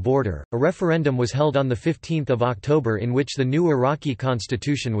and that border. A referendum was held on 15 October in which the new Iraqi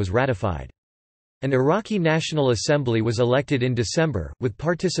constitution was ratified. An Iraqi National Assembly was elected in December, with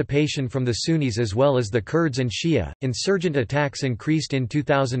participation from the Sunnis as well as the Kurds and Shia. Insurgent attacks increased in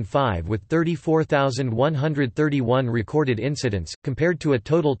 2005 with 34,131 recorded incidents, compared to a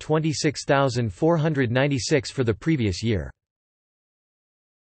total 26,496 for the previous year.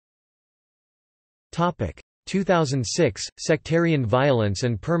 2006 – Sectarian violence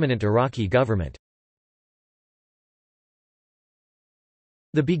and permanent Iraqi government.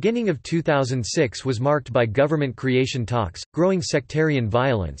 The beginning of 2006 was marked by government creation talks, growing sectarian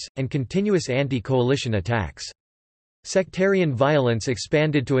violence, and continuous anti-coalition attacks. Sectarian violence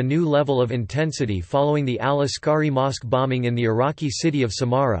expanded to a new level of intensity following the al-Askari mosque bombing in the Iraqi city of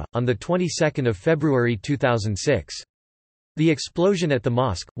Samarra, on the 22nd of February 2006. The explosion at the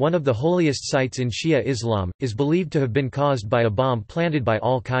mosque, one of the holiest sites in Shia Islam, is believed to have been caused by a bomb planted by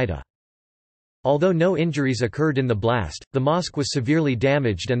al-Qaeda. Although no injuries occurred in the blast, the mosque was severely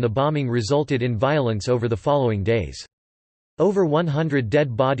damaged and the bombing resulted in violence over the following days. Over 100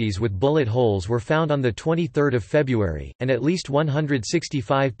 dead bodies with bullet holes were found on 23 February, and at least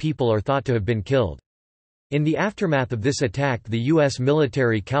 165 people are thought to have been killed. In the aftermath of this attack, the U.S.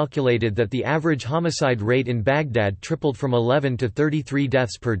 military calculated that the average homicide rate in Baghdad tripled from 11 to 33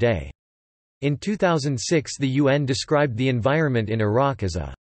 deaths per day. In 2006, the UN described the environment in Iraq as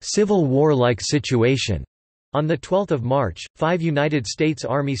a civil war-like situation. On 12 March, 5 United States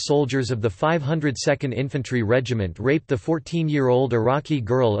Army soldiers of the 502nd Infantry Regiment raped the 14-year-old Iraqi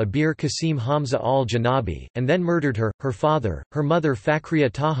girl Abir Qasim Hamza al-Janabi, and then murdered her father, her mother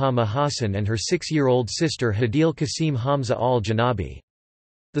Fakhriya Taha Mahassan and her 6-year-old sister Hadil Qasim Hamza al-Janabi.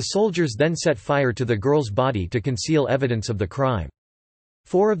 The soldiers then set fire to the girl's body to conceal evidence of the crime.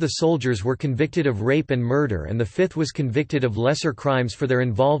 4 of the soldiers were convicted of rape and murder and the 5th was convicted of lesser crimes for their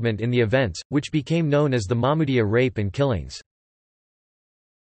involvement in the events, which became known as the Mahmudiyya rape and killings.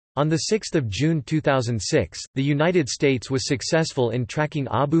 On 6 June 2006, the United States was successful in tracking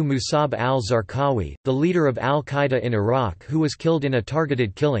Abu Musab al-Zarqawi, the leader of al-Qaeda in Iraq who was killed in a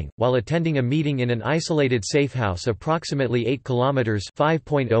targeted killing, while attending a meeting in an isolated safehouse approximately 8 kilometers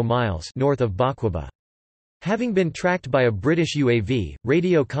 (5.0 miles) north of Baquba. Having been tracked by a British UAV,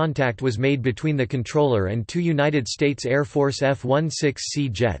 radio contact was made between the controller and 2 United States Air Force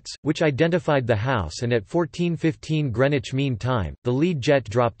F-16C jets, which identified the house, and at 14:15 Greenwich Mean Time, the lead jet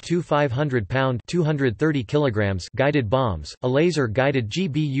dropped 2 500-pound (230 kilograms) guided bombs, a laser-guided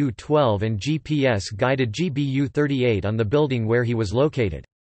GBU-12 and GPS-guided GBU-38 on the building where he was located.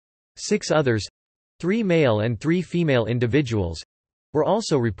 6 others, 3 male and 3 female individuals, were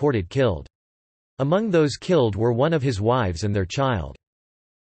also reported killed. Among those killed were one of his wives and their child.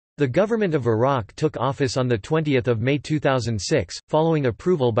 The government of Iraq took office on 20 May 2006, following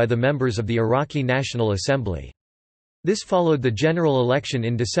approval by the members of the Iraqi National Assembly. This followed the general election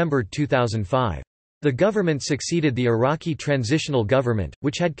in December 2005. The government succeeded the Iraqi transitional government,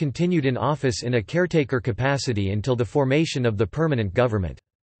 which had continued in office in a caretaker capacity until the formation of the permanent government.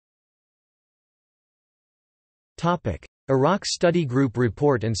 Iraq Study Group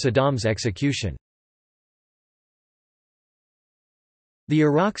Report and Saddam's execution. The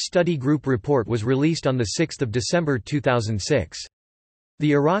Iraq Study Group report was released on 6 December 2006.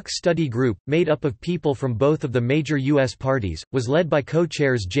 The Iraq Study Group, made up of people from both of the major U.S. parties, was led by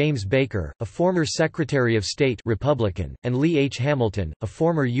co-chairs James Baker, a former Secretary of State Republican, and Lee H. Hamilton, a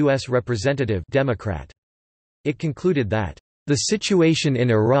former U.S. Representative Democrat. It concluded that, "...the situation in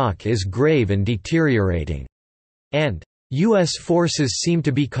Iraq is grave and deteriorating," and "...U.S. forces seem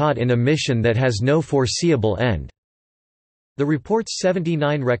to be caught in a mission that has no foreseeable end." The report's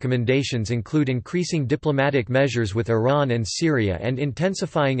 79 recommendations include increasing diplomatic measures with Iran and Syria and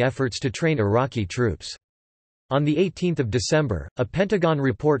intensifying efforts to train Iraqi troops. On 18 December, a Pentagon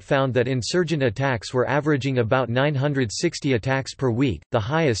report found that insurgent attacks were averaging about 960 attacks per week, the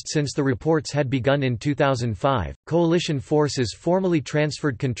highest since the reports had begun in 2005. Coalition forces formally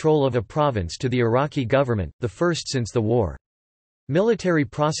transferred control of a province to the Iraqi government, the first since the war. Military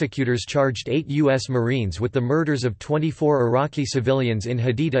prosecutors charged 8 U.S. Marines with the murders of 24 Iraqi civilians in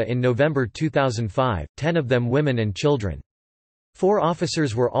Haditha in November 2005, 10 of them women and children. 4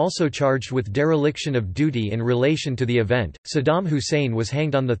 officers were also charged with dereliction of duty in relation to the event. Saddam Hussein was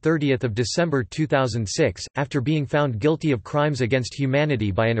hanged on 30 December 2006, after being found guilty of crimes against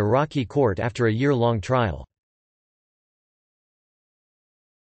humanity by an Iraqi court after a year-long trial.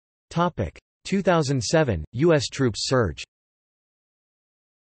 2007, U.S. troops surge.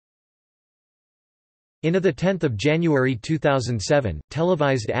 In a 10 January 2007,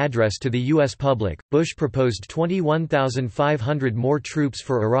 televised address to the U.S. public, Bush proposed 21,500 more troops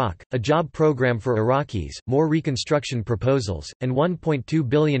for Iraq, a job program for Iraqis, more reconstruction proposals, and $1.2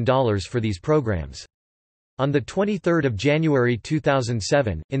 billion for these programs. On 23 January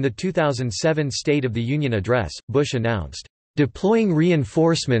 2007, in the 2007 State of the Union address, Bush announced, "...deploying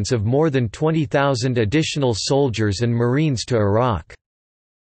reinforcements of more than 20,000 additional soldiers and Marines to Iraq."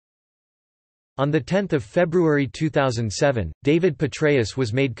 On 10 February 2007, David Petraeus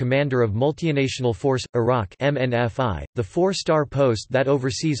was made commander of Multinational Force, Iraq MNFI, the 4-star post that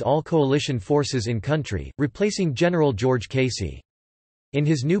oversees all coalition forces in country, replacing General George Casey. In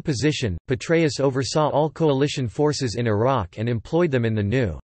his new position, Petraeus oversaw all coalition forces in Iraq and employed them in the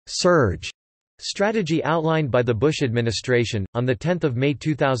new surge strategy outlined by the Bush administration. On 10 May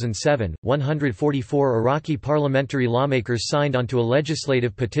 2007, 144 Iraqi parliamentary lawmakers signed onto a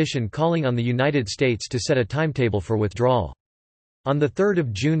legislative petition calling on the United States to set a timetable for withdrawal. On 3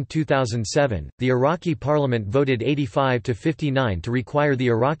 June 2007, the Iraqi parliament voted 85 to 59 to require the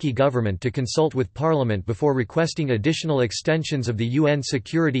Iraqi government to consult with parliament before requesting additional extensions of the UN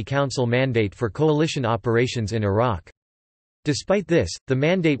Security Council mandate for coalition operations in Iraq. Despite this, the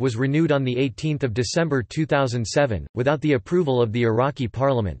mandate was renewed on 18 December 2007, without the approval of the Iraqi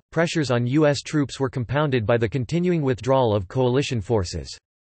parliament. Pressures on U.S. troops were compounded by the continuing withdrawal of coalition forces.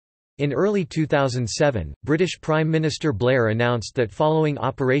 In early 2007, British Prime Minister Blair announced that following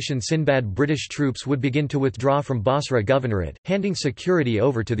Operation Sinbad British troops would begin to withdraw from Basra Governorate, handing security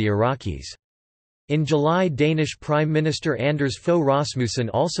over to the Iraqis. In July, Danish Prime Minister Anders Fogh Rasmussen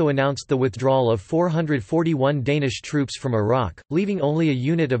also announced the withdrawal of 441 Danish troops from Iraq, leaving only a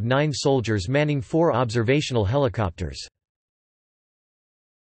unit of 9 soldiers manning 4 observational helicopters.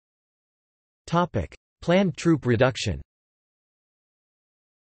 Planned troop reduction.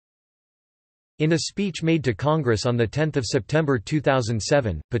 In a speech made to Congress on 10 September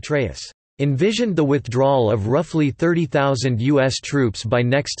 2007, Petraeus envisioned the withdrawal of roughly 30,000 U.S. troops by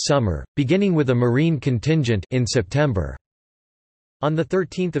next summer, beginning with a Marine contingent in September. On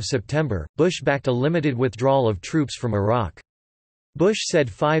 13 September, Bush backed a limited withdrawal of troops from Iraq. Bush said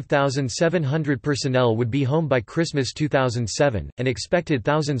 5,700 personnel would be home by Christmas 2007, and expected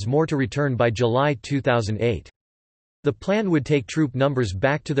thousands more to return by July 2008. The plan would take troop numbers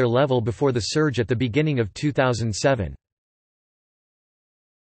back to their level before the surge at the beginning of 2007.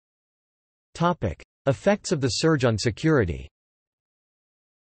 Effects of the surge on security.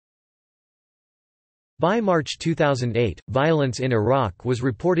 By March 2008, violence in Iraq was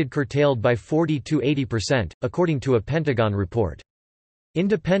reported curtailed by 40–80%, according to a Pentagon report.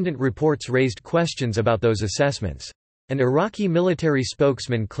 Independent reports raised questions about those assessments. An Iraqi military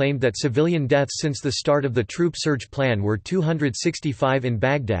spokesman claimed that civilian deaths since the start of the troop surge plan were 265 in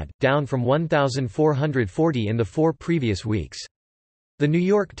Baghdad, down from 1,440 in the 4 previous weeks. The New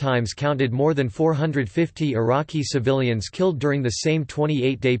York Times counted more than 450 Iraqi civilians killed during the same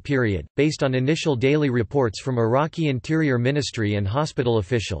 28-day period, based on initial daily reports from Iraqi Interior Ministry and hospital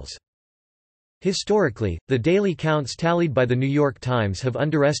officials. Historically, the daily counts tallied by the New York Times have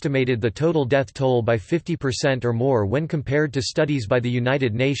underestimated the total death toll by 50% or more when compared to studies by the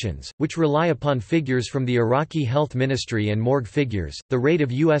United Nations, which rely upon figures from the Iraqi Health Ministry and morgue figures. The rate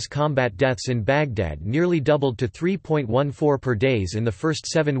of U.S. combat deaths in Baghdad nearly doubled to 3.14 per day in the first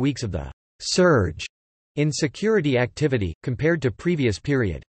 7 weeks of the surge in security activity, compared to previous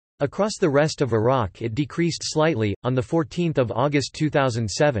period. Across the rest of Iraq it decreased slightly. On 14 August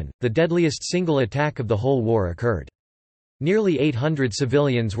 2007, the deadliest single attack of the whole war occurred. Nearly 800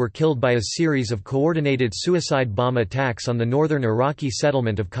 civilians were killed by a series of coordinated suicide bomb attacks on the northern Iraqi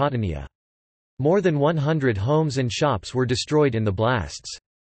settlement of Qataniya. More than 100 homes and shops were destroyed in the blasts.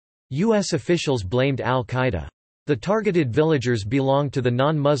 U.S. officials blamed al-Qaeda. The targeted villagers belonged to the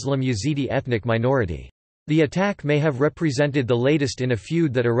non-Muslim Yazidi ethnic minority. The attack may have represented the latest in a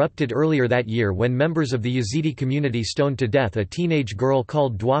feud that erupted earlier that year when members of the Yazidi community stoned to death a teenage girl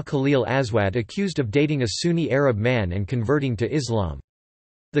called Dwa Khalil Aswad accused of dating a Sunni Arab man and converting to Islam.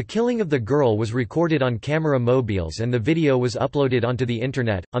 The killing of the girl was recorded on camera mobiles and the video was uploaded onto the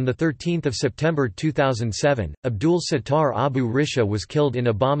Internet. On 13 September 2007, Abdul Sattar Abu Risha was killed in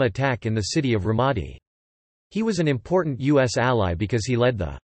a bomb attack in the city of Ramadi. He was an important U.S. ally because he led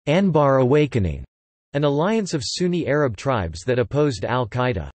the Anbar Awakening, an alliance of Sunni Arab tribes that opposed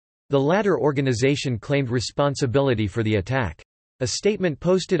al-Qaeda. The latter organization claimed responsibility for the attack. A statement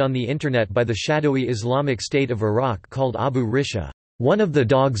posted on the Internet by the shadowy Islamic State of Iraq called Abu Risha, "one of the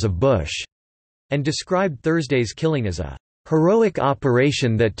dogs of Bush," and described Thursday's killing as a heroic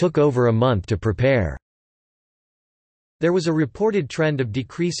operation that took over a month to prepare. There was a reported trend of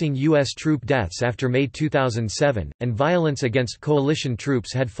decreasing U.S. troop deaths after May 2007, and violence against coalition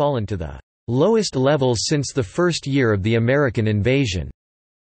troops had fallen to the lowest levels since the first year of the American invasion.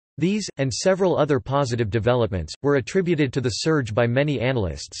 These, and several other positive developments, were attributed to the surge by many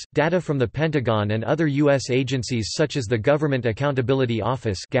analysts. Data from the Pentagon and other U.S. agencies such as the Government Accountability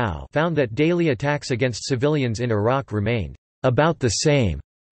Office found that daily attacks against civilians in Iraq remained about the same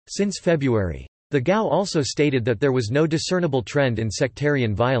since February. The GAO also stated that there was no discernible trend in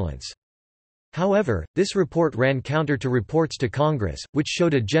sectarian violence. However, this report ran counter to reports to Congress, which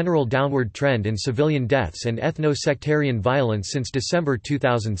showed a general downward trend in civilian deaths and ethno-sectarian violence since December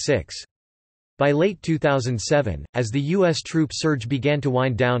 2006. By late 2007, as the U.S. troop surge began to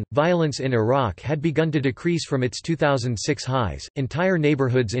wind down, violence in Iraq had begun to decrease from its 2006 highs. Entire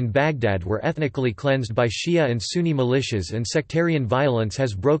neighborhoods in Baghdad were ethnically cleansed by Shia and Sunni militias, and sectarian violence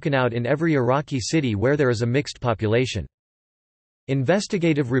has broken out in every Iraqi city where there is a mixed population.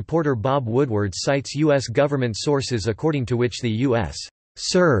 Investigative reporter Bob Woodward cites U.S. government sources according to which the U.S.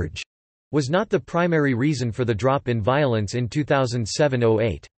 surge was not the primary reason for the drop in violence in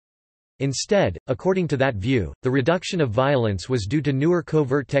 2007–08. Instead, according to that view, the reduction of violence was due to newer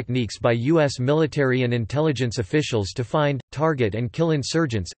covert techniques by U.S. military and intelligence officials to find, target and kill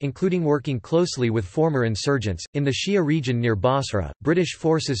insurgents, including working closely with former insurgents. In the Shia region near Basra, British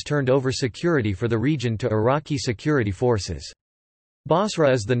forces turned over security for the region to Iraqi security forces.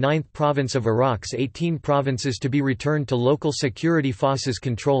 Basra is the 9th province of Iraq's 18 provinces to be returned to local security forces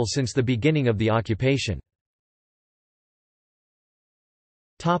control since the beginning of the occupation.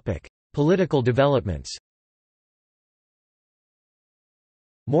 Political developments.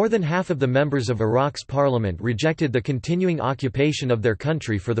 More than half of the members of Iraq's parliament rejected the continuing occupation of their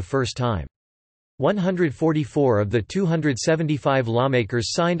country for the first time. 144 of the 275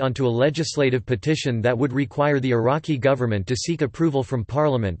 lawmakers signed onto a legislative petition that would require the Iraqi government to seek approval from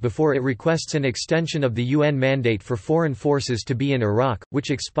parliament before it requests an extension of the UN mandate for foreign forces to be in Iraq,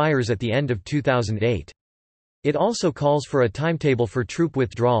 which expires at the end of 2008. It also calls for a timetable for troop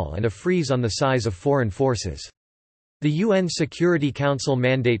withdrawal and a freeze on the size of foreign forces. The UN Security Council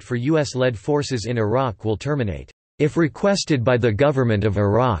mandate for US-led forces in Iraq will terminate, if requested by the government of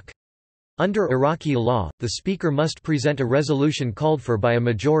Iraq. Under Iraqi law, the Speaker must present a resolution called for by a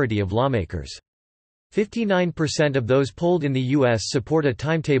majority of lawmakers. 59% of those polled in the U.S. support a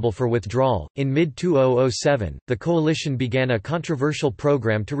timetable for withdrawal. In mid-2007, the coalition began a controversial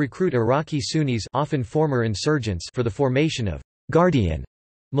program to recruit Iraqi Sunnis, often former insurgents, for the formation of Guardian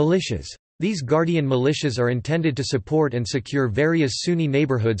militias. These Guardian militias are intended to support and secure various Sunni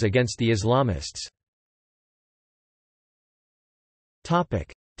neighborhoods against the Islamists.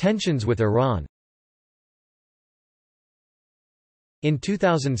 Topic: Tensions with Iran. In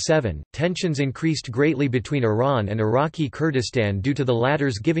 2007, tensions increased greatly between Iran and Iraqi Kurdistan due to the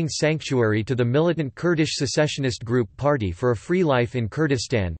latter's giving sanctuary to the militant Kurdish secessionist group Party for a Free Life in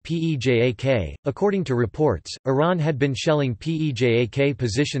Kurdistan (PEJAK). According to reports, Iran had been shelling PEJAK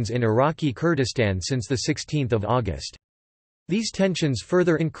positions in Iraqi Kurdistan since 16 August. These tensions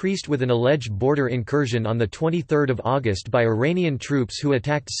further increased with an alleged border incursion on 23 August by Iranian troops who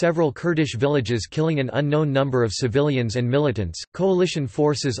attacked several Kurdish villages, killing an unknown number of civilians and militants. Coalition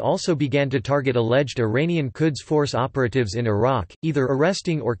forces also began to target alleged Iranian Quds Force operatives in Iraq, either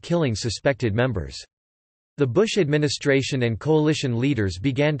arresting or killing suspected members. The Bush administration and coalition leaders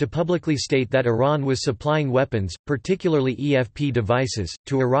began to publicly state that Iran was supplying weapons, particularly EFP devices,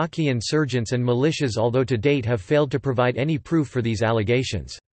 to Iraqi insurgents and militias, although to date have failed to provide any proof for these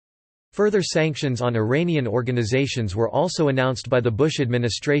allegations. Further sanctions on Iranian organizations were also announced by the Bush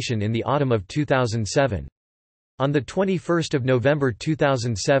administration in the autumn of 2007. On 21 November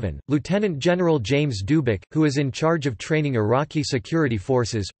 2007, Lieutenant General James Dubik, who is in charge of training Iraqi security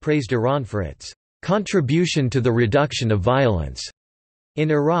forces, praised Iran for its contribution to the reduction of violence in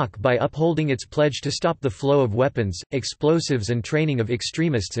Iraq by upholding its pledge to stop the flow of weapons, explosives and training of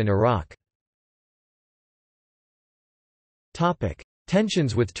extremists in Iraq.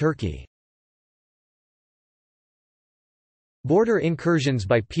 Tensions with Turkey. Border incursions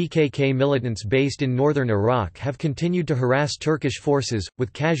by PKK militants based in northern Iraq have continued to harass Turkish forces,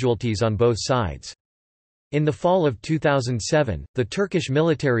 with casualties on both sides. In the fall of 2007, the Turkish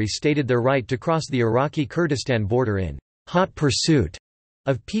military stated their right to cross the Iraqi Kurdistan border in hot pursuit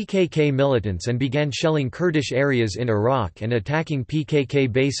of PKK militants and began shelling Kurdish areas in Iraq and attacking PKK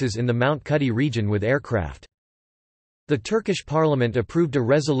bases in the Mount Qudi region with aircraft. The Turkish parliament approved a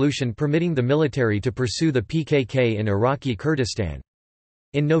resolution permitting the military to pursue the PKK in Iraqi Kurdistan.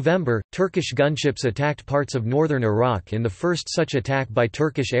 In November, Turkish gunships attacked parts of northern Iraq in the first such attack by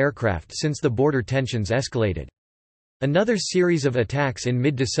Turkish aircraft since the border tensions escalated. Another series of attacks in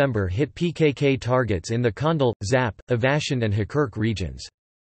mid-December hit PKK targets in the Kandil, Zap, Avashan and Hakirk regions.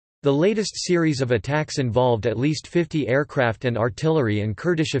 The latest series of attacks involved at least 50 aircraft and artillery, and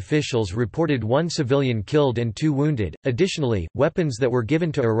Kurdish officials reported 1 civilian killed and 2 wounded. Additionally, weapons that were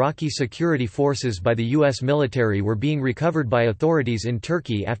given to Iraqi security forces by the U.S. military were being recovered by authorities in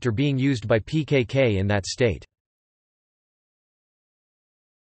Turkey after being used by PKK in that state.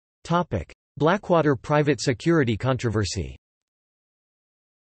 Blackwater private security controversy.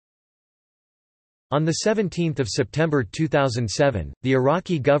 On 17 September 2007, the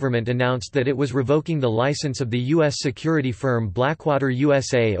Iraqi government announced that it was revoking the license of the U.S. security firm Blackwater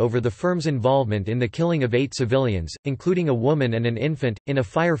USA over the firm's involvement in the killing of 8 civilians, including a woman and an infant, in a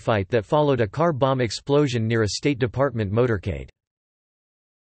firefight that followed a car bomb explosion near a State Department motorcade.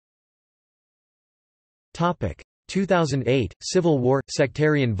 2008, Civil War –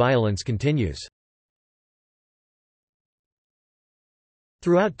 sectarian violence continues.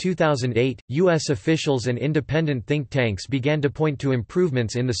 Throughout 2008, U.S. officials and independent think tanks began to point to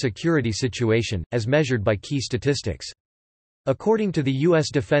improvements in the security situation, as measured by key statistics. According to the U.S.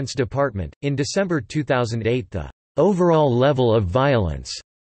 Defense Department, in December 2008 the overall level of violence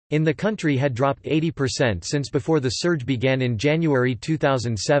in the country had dropped 80% since before the surge began in January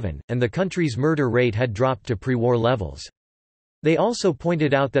 2007, and the country's murder rate had dropped to pre-war levels. They also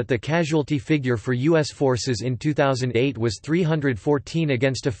pointed out that the casualty figure for U.S. forces in 2008 was 314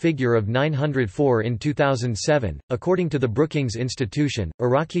 against a figure of 904 in 2007. According to the Brookings Institution,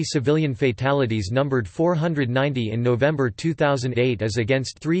 Iraqi civilian fatalities numbered 490 in November 2008 as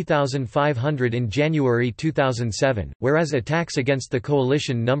against 3,500 in January 2007, whereas attacks against the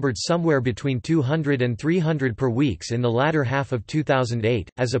coalition numbered somewhere between 200 and 300 per week in the latter half of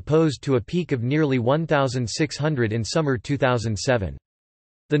 2008, as opposed to a peak of nearly 1,600 in summer 2007.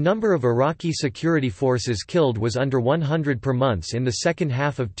 The number of Iraqi security forces killed was under 100 per month in the second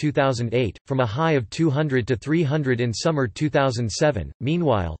half of 2008, from a high of 200 to 300 in summer 2007.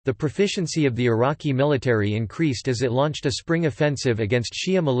 Meanwhile, the proficiency of the Iraqi military increased as it launched a spring offensive against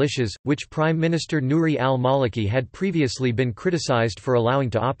Shia militias, which Prime Minister Nouri al-Maliki had previously been criticized for allowing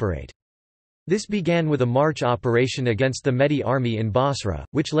to operate. This began with a march operation against the Mahdi army in Basra,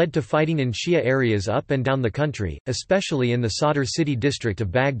 which led to fighting in Shia areas up and down the country, especially in the Sadr city district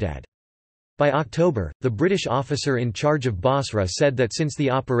of Baghdad. By October, the British officer in charge of Basra said that since the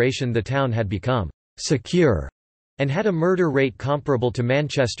operation the town had become secure and had a murder rate comparable to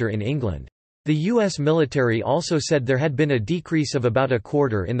Manchester in England. The U.S. military also said there had been a decrease of about a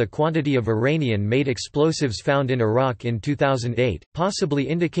quarter in the quantity of Iranian-made explosives found in Iraq in 2008, possibly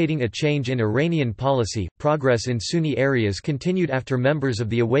indicating a change in Iranian policy. Progress in Sunni areas continued after members of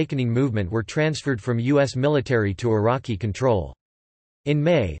the Awakening movement were transferred from U.S. military to Iraqi control. In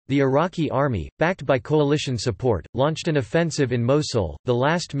May, the Iraqi army, backed by coalition support, launched an offensive in Mosul, the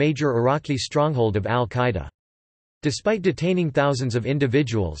last major Iraqi stronghold of al-Qaeda. Despite detaining thousands of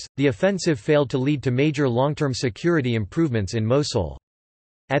individuals, the offensive failed to lead to major long-term security improvements in Mosul.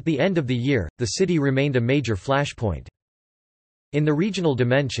 At the end of the year, the city remained a major flashpoint. In the regional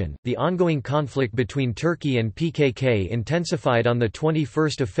dimension, the ongoing conflict between Turkey and PKK intensified on 21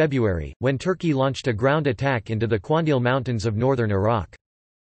 February, when Turkey launched a ground attack into the Qandil Mountains of northern Iraq.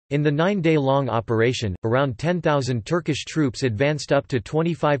 In the 9-day-long operation, around 10,000 Turkish troops advanced up to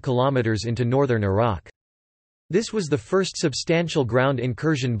 25 kilometers into northern Iraq. This was the first substantial ground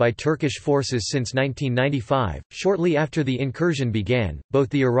incursion by Turkish forces since 1995. Shortly after the incursion began, both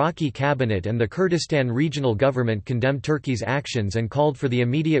the Iraqi cabinet and the Kurdistan regional government condemned Turkey's actions and called for the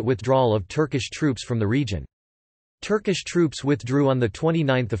immediate withdrawal of Turkish troops from the region. Turkish troops withdrew on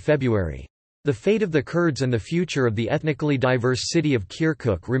 29 February. The fate of the Kurds and the future of the ethnically diverse city of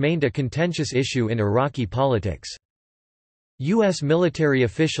Kirkuk remained a contentious issue in Iraqi politics. U.S. military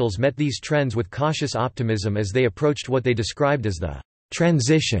officials met these trends with cautious optimism as they approached what they described as the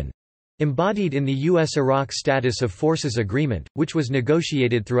transition embodied in the U.S.-Iraq Status of Forces Agreement, which was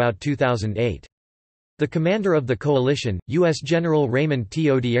negotiated throughout 2008. The commander of the coalition, U.S. General Raymond T.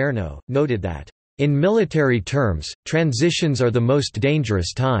 Odierno, noted that, "In military terms, transitions are the most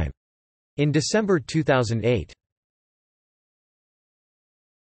dangerous time." In December 2008.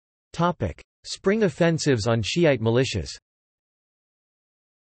 Spring offensives on Shiite militias.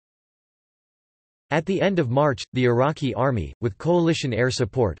 At the end of March, the Iraqi army, with coalition air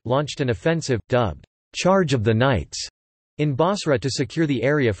support, launched an offensive, dubbed Charge of the Knights, in Basra to secure the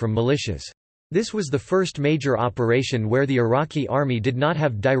area from militias. This was the first major operation where the Iraqi army did not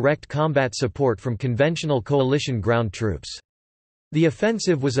have direct combat support from conventional coalition ground troops. The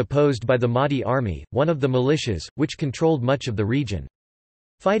offensive was opposed by the Mahdi army, one of the militias, which controlled much of the region.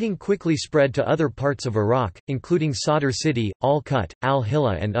 Fighting quickly spread to other parts of Iraq, including Sadr city, Al-Qut,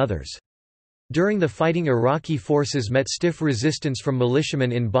 al-Hilla and others. During the fighting, Iraqi forces met stiff resistance from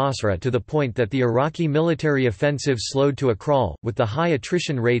militiamen in Basra to the point that the Iraqi military offensive slowed to a crawl, with the high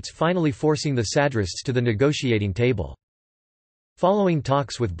attrition rates finally forcing the Sadrists to the negotiating table. Following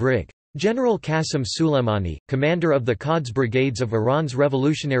talks with Brig. General Qasim Soleimani, commander of the Quds brigades of Iran's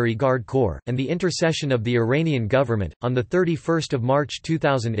Revolutionary Guard Corps, and the intercession of the Iranian government, on 31 March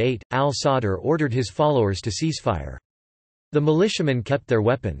 2008, al-Sadr ordered his followers to ceasefire. The militiamen kept their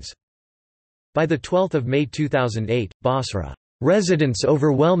weapons. By 12 May 2008, Basra residents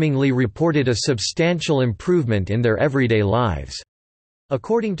overwhelmingly reported a substantial improvement in their everyday lives.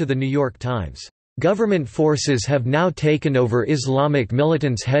 According to the New York Times, government forces have now taken over Islamic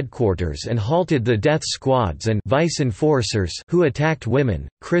militants' headquarters and halted the death squads and vice enforcers who attacked women,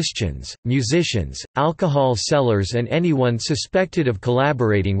 Christians, musicians, alcohol sellers and anyone suspected of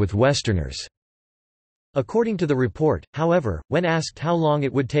collaborating with Westerners. According to the report, however, when asked how long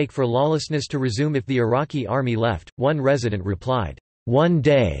it would take for lawlessness to resume if the Iraqi army left, one resident replied, "1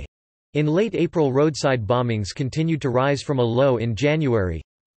 day." In late April, roadside bombings continued to rise from a low in January,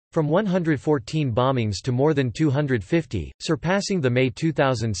 from 114 bombings to more than 250, surpassing the May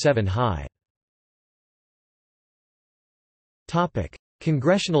 2007 high.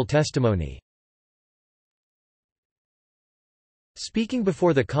 Congressional testimony. Speaking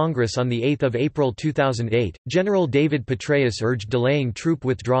before the Congress on 8 April 2008, General David Petraeus urged delaying troop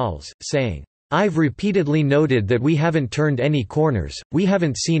withdrawals, saying, "I've repeatedly noted that we haven't turned any corners, we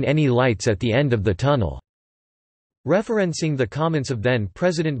haven't seen any lights at the end of the tunnel," referencing the comments of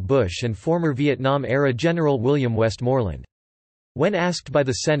then-President Bush and former Vietnam-era General William Westmoreland. When asked by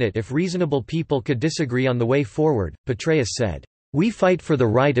the Senate if reasonable people could disagree on the way forward, Petraeus said, "We fight for the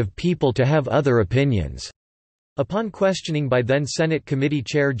right of people to have other opinions." Upon questioning by then-Senate Committee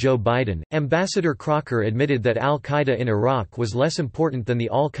Chair Joe Biden, Ambassador Crocker admitted that al-Qaeda in Iraq was less important than the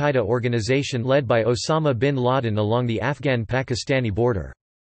al-Qaeda organization led by Osama bin Laden along the Afghan-Pakistani border.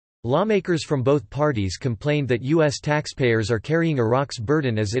 Lawmakers from both parties complained that U.S. taxpayers are carrying Iraq's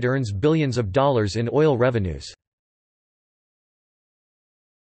burden as it earns billions of dollars in oil revenues.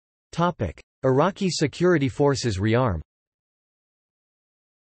 Iraqi security forces rearm.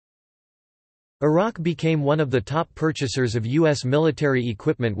 Iraq became one of the top purchasers of U.S. military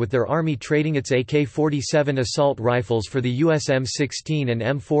equipment, with their army trading its AK-47 assault rifles for the U.S. M16 and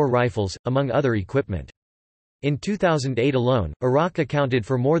M4 rifles, among other equipment. In 2008 alone, Iraq accounted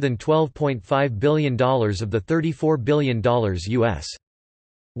for more than $12.5 billion of the $34 billion U.S.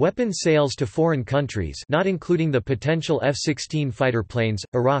 weapons sales to foreign countries, not including the potential F-16 fighter planes.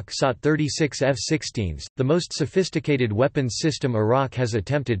 Iraq sought 36 F-16s, the most sophisticated weapons system Iraq has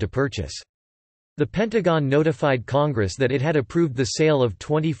attempted to purchase. The Pentagon notified Congress that it had approved the sale of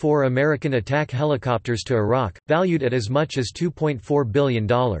 24 American attack helicopters to Iraq, valued at as much as $2.4 billion.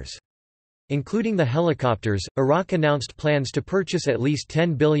 Including the helicopters, Iraq announced plans to purchase at least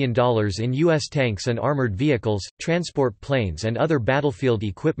 $10 billion in U.S. tanks and armored vehicles, transport planes and other battlefield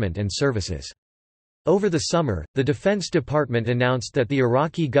equipment and services. Over the summer, the Defense Department announced that the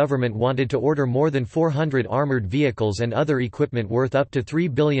Iraqi government wanted to order more than 400 armored vehicles and other equipment worth up to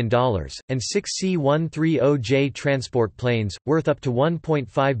 $3 billion, and 6 C-130J transport planes, worth up to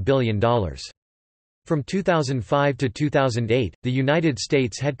 $1.5 billion. From 2005 to 2008, the United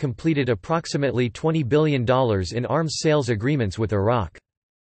States had completed approximately $20 billion in arms sales agreements with Iraq.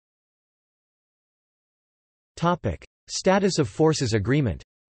 Status of Forces Agreement.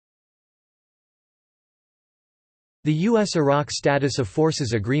 The U.S.-Iraq Status of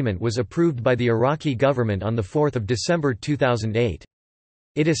Forces Agreement was approved by the Iraqi government on 4 December 2008.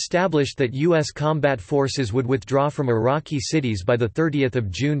 It established that U.S. combat forces would withdraw from Iraqi cities by 30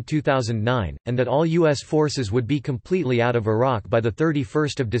 June 2009, and that all U.S. forces would be completely out of Iraq by 31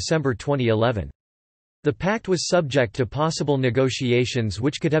 December 2011. The pact was subject to possible negotiations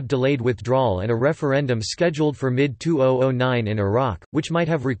which could have delayed withdrawal and a referendum scheduled for mid-2009 in Iraq, which might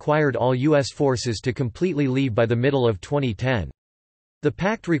have required all U.S. forces to completely leave by the middle of 2010. The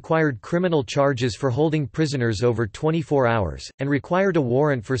pact required criminal charges for holding prisoners over 24 hours, and required a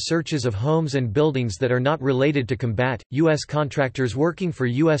warrant for searches of homes and buildings that are not related to combat. U.S. contractors working for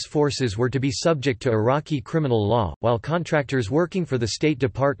U.S. forces were to be subject to Iraqi criminal law, while contractors working for the State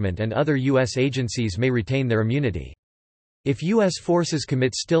Department and other U.S. agencies may retain their immunity. If U.S. forces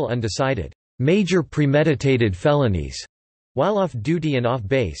commit still undecided, major premeditated felonies, while off-duty and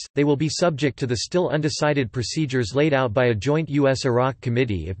off-base, they will be subject to the still undecided procedures laid out by a joint U.S.-Iraq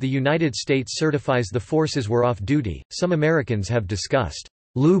committee if the United States certifies the forces were off-duty. Some Americans have discussed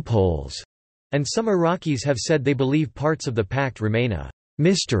loopholes, and some Iraqis have said they believe parts of the pact remain a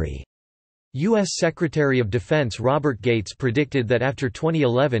mystery. U.S. Secretary of Defense Robert Gates predicted that after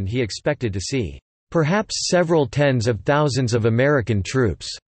 2011 he expected to see perhaps several tens of thousands of American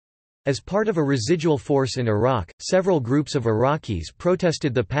troops. As part of a residual force in Iraq, several groups of Iraqis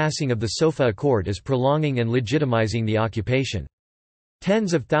protested the passing of the SOFA Accord as prolonging and legitimizing the occupation.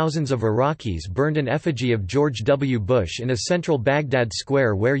 Tens of thousands of Iraqis burned an effigy of George W. Bush in a central Baghdad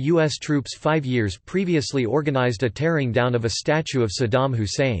square where U.S. troops 5 years previously organized a tearing down of a statue of Saddam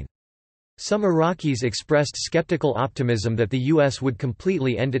Hussein. Some Iraqis expressed skeptical optimism that the U.S. would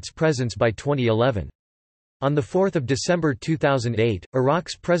completely end its presence by 2011. On 4 December 2008,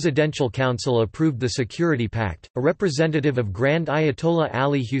 Iraq's Presidential Council approved the Security Pact. A representative of Grand Ayatollah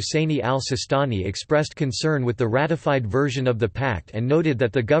Ali Husseini al-Sistani expressed concern with the ratified version of the pact and noted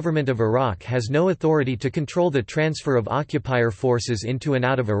that the government of Iraq has no authority to control the transfer of occupier forces into and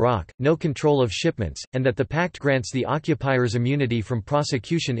out of Iraq, no control of shipments, and that the pact grants the occupiers immunity from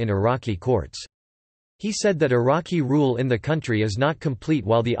prosecution in Iraqi courts. He said that Iraqi rule in the country is not complete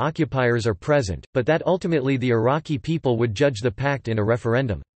while the occupiers are present, but that ultimately the Iraqi people would judge the pact in a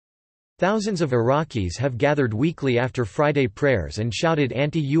referendum. Thousands of Iraqis have gathered weekly after Friday prayers and shouted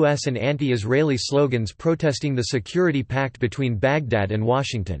anti-US and anti-Israeli slogans protesting the security pact between Baghdad and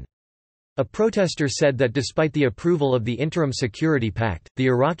Washington. A protester said that despite the approval of the interim security pact, the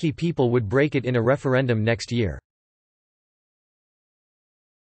Iraqi people would break it in a referendum next year.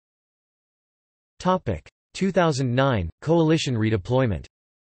 2009 coalition redeployment.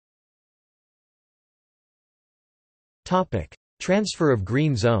 Transfer of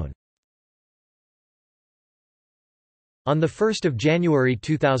Green Zone. On 1 January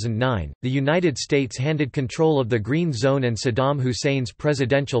 2009, the United States handed control of the Green Zone and Saddam Hussein's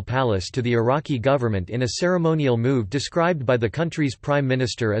presidential palace to the Iraqi government in a ceremonial move described by the country's prime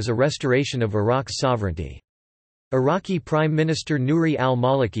minister as a restoration of Iraq's sovereignty. Iraqi Prime Minister Nouri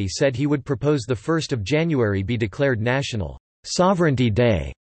al-Maliki said he would propose 1 January be declared National Sovereignty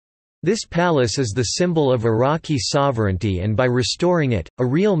Day. This palace is the symbol of Iraqi sovereignty, and by restoring it, a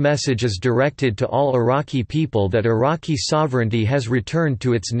real message is directed to all Iraqi people that Iraqi sovereignty has returned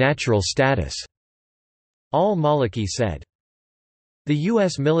to its natural status, al-Maliki said. The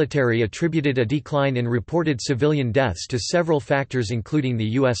U.S. military attributed a decline in reported civilian deaths to several factors, including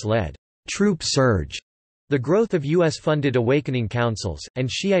the U.S.-led troop surge, the growth of U.S.-funded awakening councils, and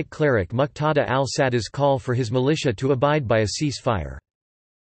Shiite cleric Muqtada al-Saddah's call for his militia to abide by a ceasefire.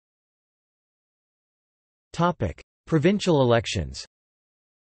 Provincial elections.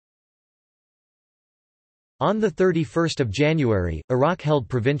 On 31 January, Iraq held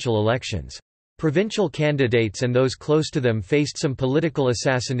provincial elections. Provincial candidates and those close to them faced some political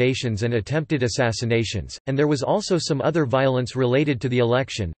assassinations and attempted assassinations, and there was also some other violence related to the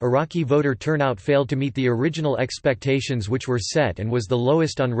election. Iraqi voter turnout failed to meet the original expectations which were set and was the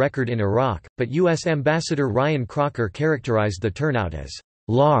lowest on record in Iraq, but U.S. Ambassador Ryan Crocker characterized the turnout as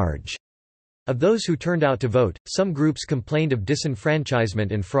large. Of those who turned out to vote, some groups complained of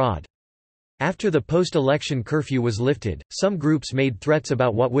disenfranchisement and fraud. After the post-election curfew was lifted, some groups made threats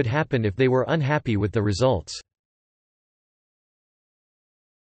about what would happen if they were unhappy with the results.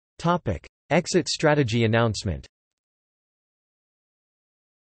 Exit strategy announcement.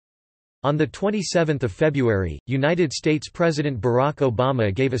 On 27 February, United States President Barack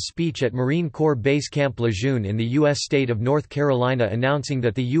Obama gave a speech at Marine Corps Base Camp Lejeune in the U.S. state of North Carolina announcing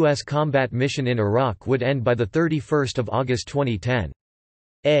that the U.S. combat mission in Iraq would end by 31 August 2010.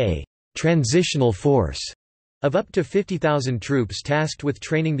 A transitional force of up to 50,000 troops tasked with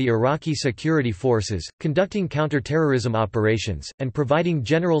training the Iraqi security forces, conducting counter-terrorism operations, and providing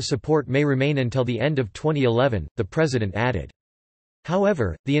general support may remain until the end of 2011, the president added.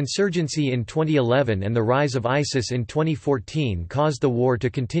 However, the insurgency in 2011 and the rise of ISIS in 2014 caused the war to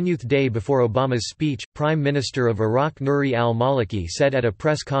continue. The day before Obama's speech, Prime Minister of Iraq Nouri al-Maliki said at a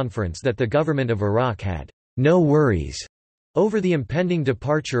press conference that the government of Iraq had no worries over the impending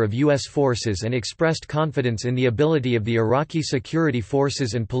departure of U.S. forces and expressed confidence in the ability of the Iraqi security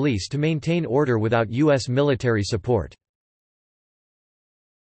forces and police to maintain order without U.S. military support.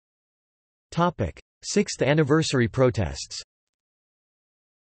 6th anniversary protests.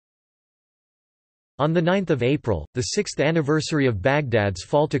 On 9 April, the 6th anniversary of Baghdad's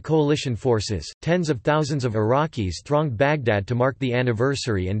fall to coalition forces, tens of thousands of Iraqis thronged Baghdad to mark the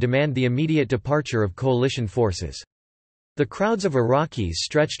anniversary and demand the immediate departure of coalition forces. The crowds of Iraqis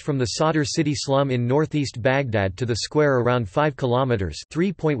stretched from the Sadr city slum in northeast Baghdad to the square around 5 kilometers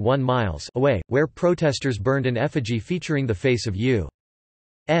 (3.1 miles) away, where protesters burned an effigy featuring the face of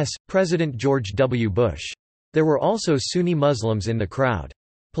U.S. President George W. Bush. There were also Sunni Muslims in the crowd.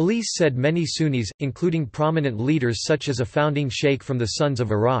 Police said many Sunnis, including prominent leaders such as a founding sheikh from the Sons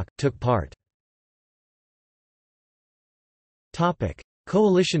of Iraq, took part.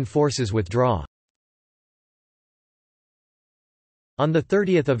 Coalition forces withdraw. On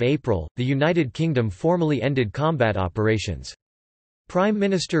 30 April, the United Kingdom formally ended combat operations. Prime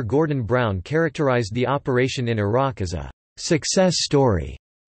Minister Gordon Brown characterised the operation in Iraq as a success story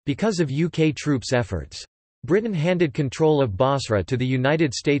because of UK troops' efforts. Britain handed control of Basra to the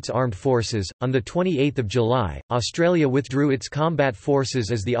United States Armed Forces. On 28 July, Australia withdrew its combat forces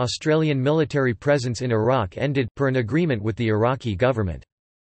as the Australian military presence in Iraq ended, per an agreement with the Iraqi government.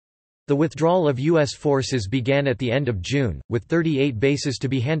 The withdrawal of U.S. forces began at the end of June, with 38 bases to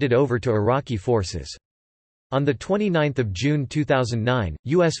be handed over to Iraqi forces. On 29 June 2009,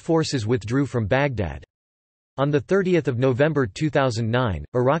 U.S. forces withdrew from Baghdad. On 30 November 2009,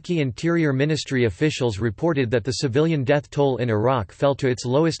 Iraqi Interior Ministry officials reported that the civilian death toll in Iraq fell to its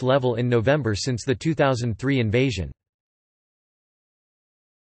lowest level in November since the 2003 invasion.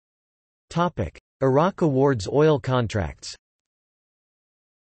 Iraq awards oil contracts.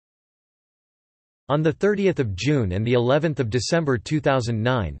 On 30 June and of December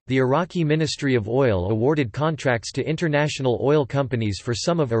 2009, the Iraqi Ministry of Oil awarded contracts to international oil companies for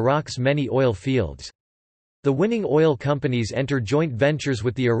some of Iraq's many oil fields. The winning oil companies enter joint ventures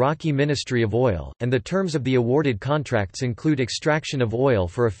with the Iraqi Ministry of Oil, and the terms of the awarded contracts include extraction of oil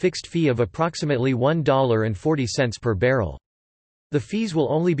for a fixed fee of approximately $1.40 per barrel. The fees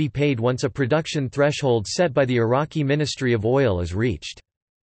will only be paid once a production threshold set by the Iraqi Ministry of Oil is reached.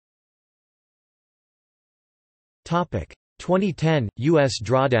 2010 – U.S.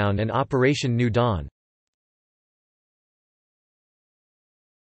 drawdown and Operation New Dawn.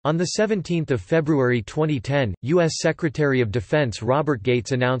 On 17 February 2010, U.S. Secretary of Defense Robert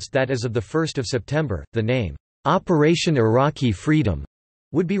Gates announced that as of 1 September, the name, "'Operation Iraqi Freedom'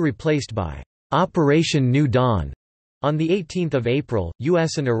 would be replaced by "'Operation New Dawn'". On 18 April,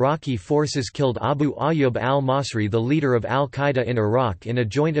 U.S. and Iraqi forces killed Abu Ayyub al-Masri, the leader of al-Qaeda in Iraq, in a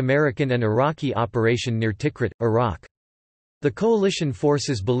joint American and Iraqi operation near Tikrit, Iraq. The coalition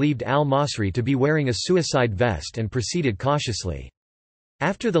forces believed al-Masri to be wearing a suicide vest and proceeded cautiously.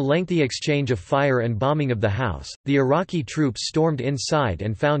 After the lengthy exchange of fire and bombing of the house, the Iraqi troops stormed inside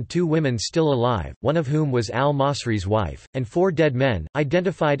and found 2 women still alive, one of whom was al-Masri's wife, and 4 dead men,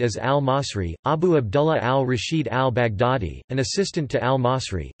 identified as al-Masri, Abu Abdullah al-Rashid al-Baghdadi, an assistant to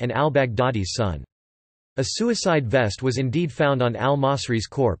al-Masri, and al-Baghdadi's son. A suicide vest was indeed found on al-Masri's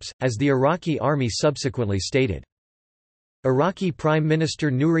corpse, as the Iraqi army subsequently stated. Iraqi Prime Minister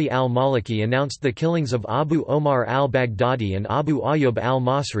Nouri al-Maliki announced the killings of Abu Omar al-Baghdadi and Abu Ayyub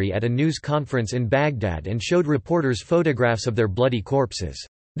al-Masri at a news conference in Baghdad and showed reporters photographs of their bloody corpses.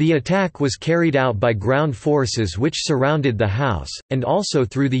 The attack was carried out by ground forces which surrounded the house, and also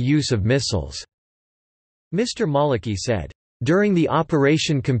through the use of missiles. Mr. Maliki said, "During the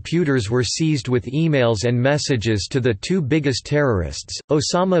operation, computers were seized with emails and messages to the 2 biggest terrorists,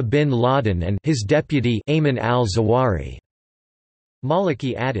 Osama bin Laden and his deputy Ayman al-Zawahiri."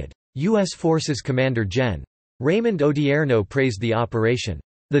 Maliki added. U.S. Forces Commander Gen. Raymond Odierno praised the operation.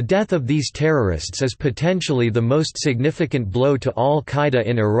 "The death of these terrorists is potentially the most significant blow to al-Qaeda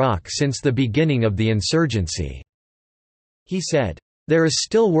in Iraq since the beginning of the insurgency." He said, "There is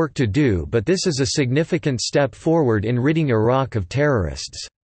still work to do, but this is a significant step forward in ridding Iraq of terrorists."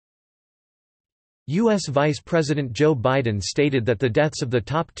 U.S. Vice President Joe Biden stated that the deaths of the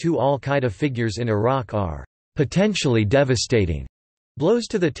top 2 al-Qaeda figures in Iraq are "potentially devastating" blows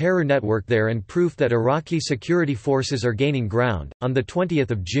to the terror network there and proof that Iraqi security forces are gaining ground. On 20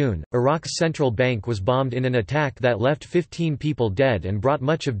 June, Iraq's central bank was bombed in an attack that left 15 people dead and brought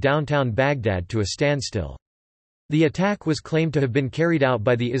much of downtown Baghdad to a standstill. The attack was claimed to have been carried out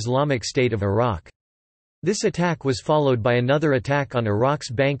by the Islamic State of Iraq. This attack was followed by another attack on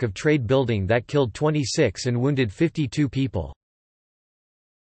Iraq's Bank of Trade building that killed 26 and wounded 52 people.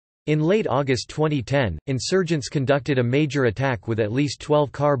 In late August 2010, insurgents conducted a major attack with at least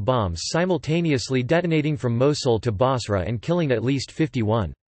 12 car bombs simultaneously detonating from Mosul to Basra and killing at least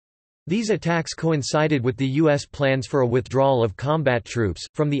 51. These attacks coincided with the U.S. plans for a withdrawal of combat troops.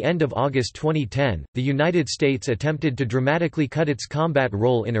 From the end of August 2010, the United States attempted to dramatically cut its combat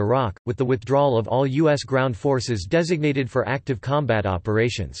role in Iraq, with the withdrawal of all U.S. ground forces designated for active combat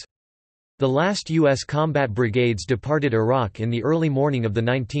operations. The last U.S. combat brigades departed Iraq in the early morning of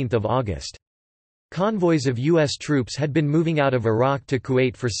 19 August. Convoys of U.S. troops had been moving out of Iraq to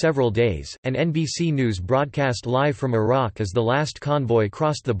Kuwait for several days, and NBC News broadcast live from Iraq as the last convoy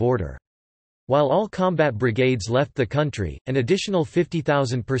crossed the border. While all combat brigades left the country, an additional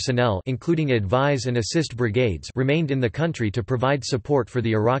 50,000 personnel, including advise and assist brigades, remained in the country to provide support for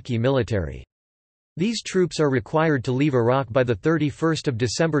the Iraqi military. These troops are required to leave Iraq by 31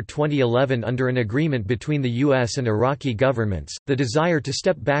 December 2011 under an agreement between the U.S. and Iraqi governments. The desire to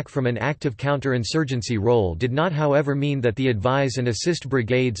step back from an active counterinsurgency role did not, however, mean that the advise and assist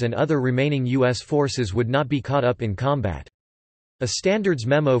brigades and other remaining U.S. forces would not be caught up in combat. A standards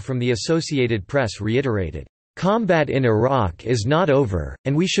memo from the Associated Press reiterated, "Combat in Iraq is not over,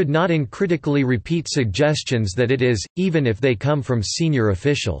 and we should not uncritically repeat suggestions that it is, even if they come from senior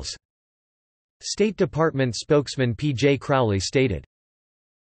officials." State Department spokesman P.J. Crowley stated,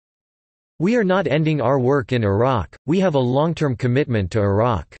 "We are not ending our work in Iraq, we have a long-term commitment to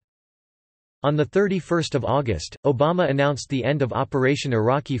Iraq." On 31 August, Obama announced the end of Operation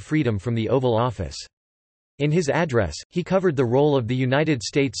Iraqi Freedom from the Oval Office. In his address, he covered the role of the United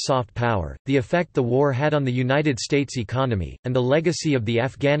States soft power, the effect the war had on the United States economy, and the legacy of the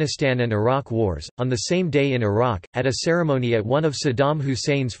Afghanistan and Iraq wars. On the same day in Iraq, at a ceremony at one of Saddam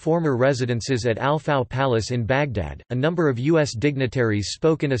Hussein's former residences at Al Faw Palace in Baghdad, a number of U.S. dignitaries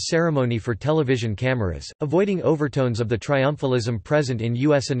spoke in a ceremony for television cameras, avoiding overtones of the triumphalism present in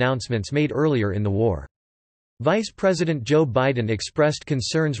U.S. announcements made earlier in the war. Vice President Joe Biden expressed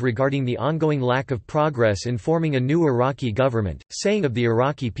concerns regarding the ongoing lack of progress in forming a new Iraqi government, saying of the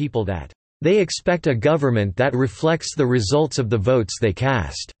Iraqi people that, "They expect a government that reflects the results of the votes they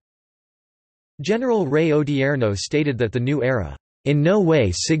cast." General Ray Odierno stated that the new era, "in no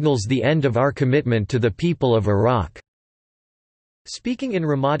way signals the end of our commitment to the people of Iraq." Speaking in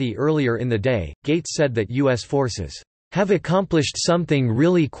Ramadi earlier in the day, Gates said that U.S. forces have accomplished something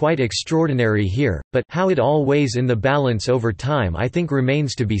really quite extraordinary here, but how it all weighs in the balance over time I think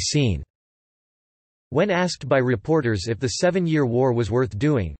remains to be seen. When asked by reporters if the Seven-Year War was worth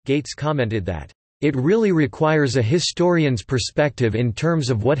doing, Gates commented that, "It really requires a historian's perspective in terms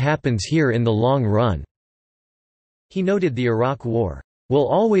of what happens here in the long run." He noted the Iraq War will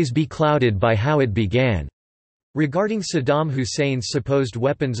always be clouded by how it began. Regarding Saddam Hussein's supposed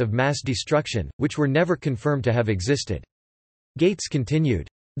weapons of mass destruction, which were never confirmed to have existed. Gates continued,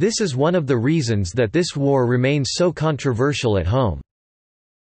 "This is one of the reasons that this war remains so controversial at home."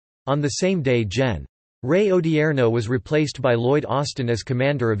 On the same day Gen. Ray Odierno was replaced by Lloyd Austin as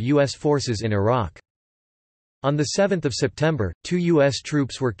commander of U.S. forces in Iraq. On 7 September, 2 U.S.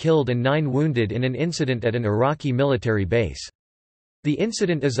 troops were killed and 9 wounded in an incident at an Iraqi military base. The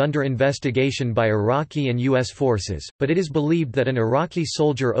incident is under investigation by Iraqi and U.S. forces, but it is believed that an Iraqi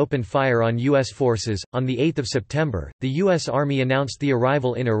soldier opened fire on U.S. forces. On 8 September, the U.S. Army announced the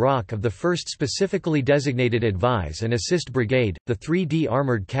arrival in Iraq of the 1st specifically designated Advise and Assist Brigade, the 3D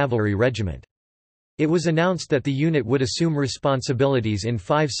Armored Cavalry Regiment. It was announced that the unit would assume responsibilities in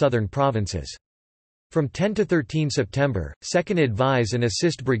 5 southern provinces. From 10 to 13 September, 2nd Advise and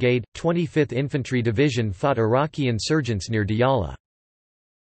Assist Brigade, 25th Infantry Division fought Iraqi insurgents near Diyala.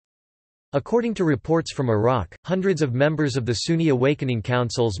 According to reports from Iraq, hundreds of members of the Sunni Awakening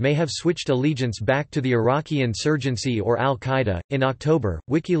Councils may have switched allegiance back to the Iraqi insurgency or al-Qaeda. In October,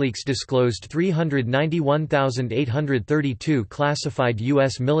 WikiLeaks disclosed 391,832 classified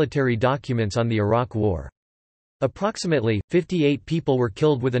U.S. military documents on the Iraq War. Approximately 58 people were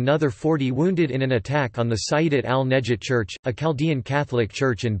killed with another 40 wounded in an attack on the Sayyidat al-Najat Church, a Chaldean Catholic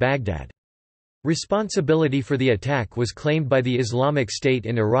church in Baghdad. Responsibility for the attack was claimed by the Islamic State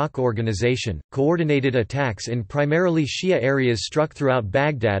in Iraq organization. Coordinated attacks in primarily Shia areas struck throughout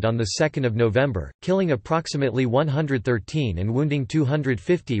Baghdad on 2 November, killing approximately 113 and wounding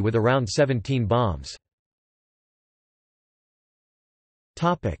 250 with around 17 bombs.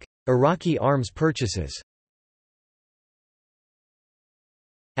 Iraqi arms purchases.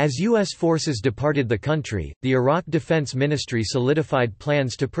 As U.S. forces departed the country, the Iraq Defense Ministry solidified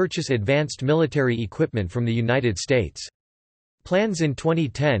plans to purchase advanced military equipment from the United States. Plans in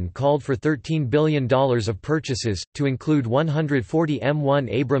 2010 called for $13 billion of purchases, to include 140 M1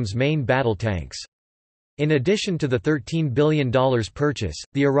 Abrams main battle tanks. In addition to the $13 billion purchase,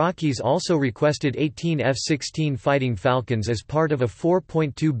 the Iraqis also requested 18 F-16 Fighting Falcons as part of a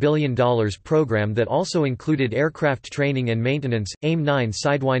 $4.2 billion program that also included aircraft training and maintenance, AIM-9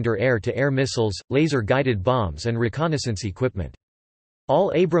 Sidewinder air-to-air missiles, laser-guided bombs and reconnaissance equipment.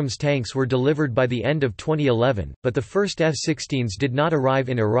 All Abrams tanks were delivered by the end of 2011, but the first F-16s did not arrive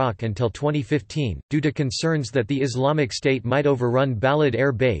in Iraq until 2015, due to concerns that the Islamic State might overrun Balad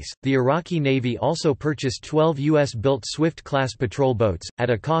Air Base. The Iraqi Navy also purchased 12 U.S.-built Swift-class patrol boats, at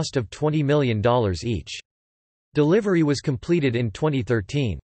a cost of $20 million each. Delivery was completed in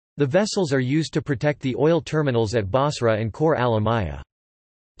 2013. The vessels are used to protect the oil terminals at Basra and Khor al-Amaya.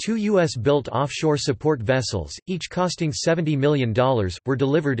 2 U.S.-built offshore support vessels, each costing $70 million, were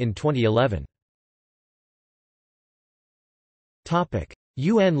delivered in 2011.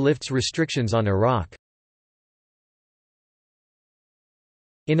 UN lifts restrictions on Iraq.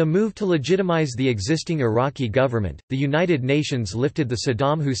 In a move to legitimize the existing Iraqi government, the United Nations lifted the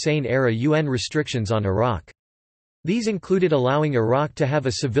Saddam Hussein-era UN restrictions on Iraq. These included allowing Iraq to have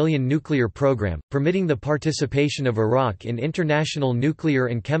a civilian nuclear program, permitting the participation of Iraq in international nuclear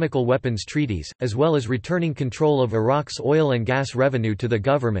and chemical weapons treaties, as well as returning control of Iraq's oil and gas revenue to the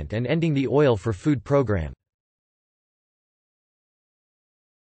government and ending the Oil for Food program.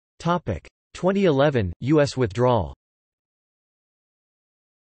 2011 U.S. withdrawal.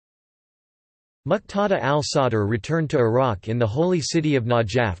 Muqtada al-Sadr returned to Iraq in the holy city of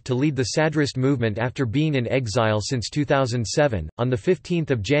Najaf to lead the Sadrist movement after being in exile since 2007. On 15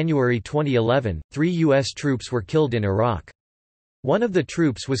 January 2011, 3 U.S. troops were killed in Iraq. One of the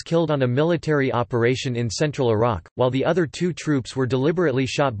troops was killed on a military operation in central Iraq, while the other 2 troops were deliberately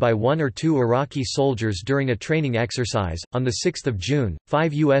shot by 1 or 2 Iraqi soldiers during a training exercise. On 6 June,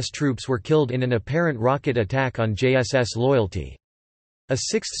 5 U.S. troops were killed in an apparent rocket attack on JSS Loyalty. A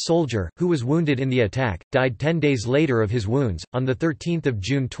 6th soldier, who was wounded in the attack, died 10 days later of his wounds. On 13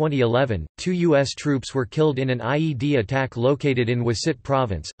 June 2011, 2 U.S. troops were killed in an IED attack located in Wasit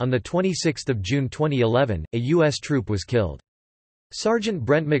Province. On 26 June 2011, a U.S. troop was killed. Sergeant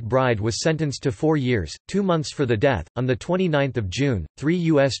Brent McBride was sentenced to 4 years, 2 months for the death. On 29 June, 3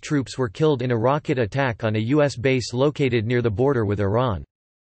 U.S. troops were killed in a rocket attack on a U.S. base located near the border with Iran.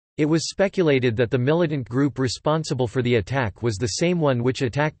 It was speculated that the militant group responsible for the attack was the same one which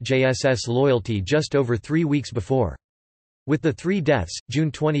attacked JSS Loyalty just over 3 weeks before. With the 3 deaths, June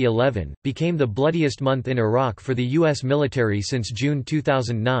 2011 became the bloodiest month in Iraq for the U.S. military since June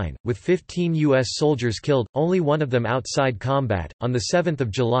 2009, with 15 U.S. soldiers killed, only one of them outside combat. On 7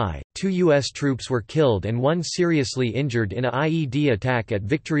 July, 2 U.S. troops were killed and 1 seriously injured in a IED attack at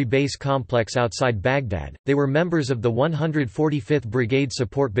Victory Base Complex outside Baghdad. They were members of the 145th Brigade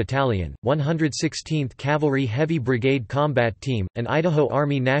Support Battalion, 116th Cavalry Heavy Brigade Combat Team, an Idaho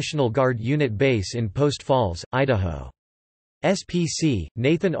Army National Guard unit base in Post Falls, Idaho. SPC,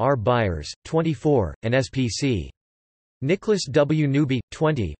 Nathan R. Byers, 24, and SPC. Nicholas W. Newby,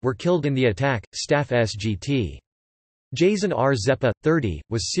 20, were killed in the attack. Staff SGT. Jason R. Zeppa, 30,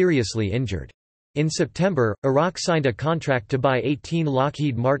 was seriously injured. In September, Iraq signed a contract to buy 18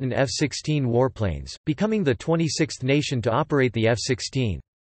 Lockheed Martin F-16 warplanes, becoming the 26th nation to operate the F-16.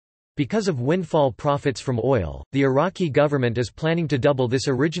 Because of windfall profits from oil, the Iraqi government is planning to double this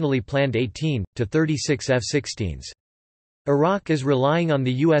originally planned 18, to 36 F-16s. Iraq is relying on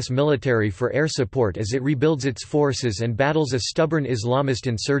the U.S. military for air support as it rebuilds its forces and battles a stubborn Islamist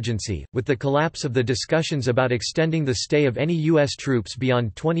insurgency. With the collapse of the discussions about extending the stay of any U.S. troops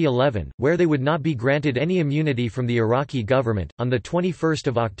beyond 2011, where they would not be granted any immunity from the Iraqi government, on 21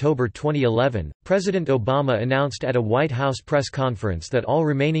 October 2011, President Obama announced at a White House press conference that all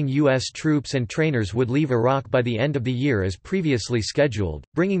remaining U.S. troops and trainers would leave Iraq by the end of the year as previously scheduled,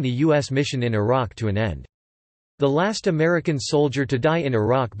 bringing the U.S. mission in Iraq to an end. The last American soldier to die in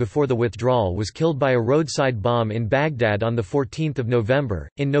Iraq before the withdrawal was killed by a roadside bomb in Baghdad on 14 November.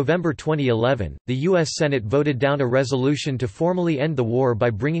 In November 2011, the U.S. Senate voted down a resolution to formally end the war by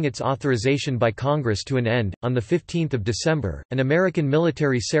bringing its authorization by Congress to an end. On 15 December, an American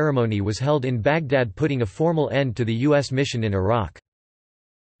military ceremony was held in Baghdad putting a formal end to the U.S. mission in Iraq.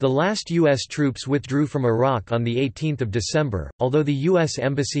 The last U.S. troops withdrew from Iraq on 18 December, although the U.S.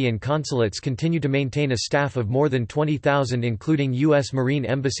 Embassy and consulates continue to maintain a staff of more than 20,000 including U.S. Marine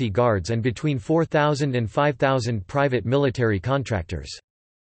Embassy guards and between 4,000 and 5,000 private military contractors.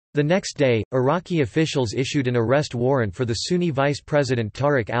 The next day, Iraqi officials issued an arrest warrant for the Sunni Vice President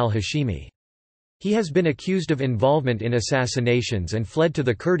Tariq al-Hashimi. He has been accused of involvement in assassinations and fled to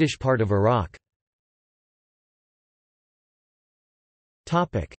the Kurdish part of Iraq.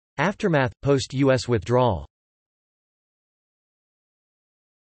 Aftermath, post-U.S. withdrawal.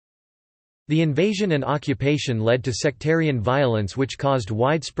 The invasion and occupation led to sectarian violence which caused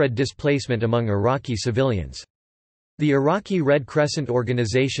widespread displacement among Iraqi civilians. The Iraqi Red Crescent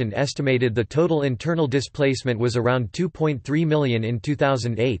Organization estimated the total internal displacement was around 2.3 million in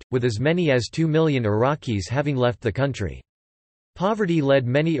 2008, with as many as 2 million Iraqis having left the country. Poverty led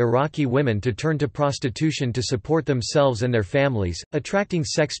many Iraqi women to turn to prostitution to support themselves and their families, attracting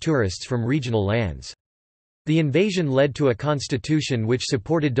sex tourists from regional lands. The invasion led to a constitution which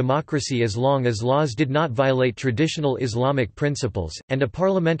supported democracy as long as laws did not violate traditional Islamic principles, and a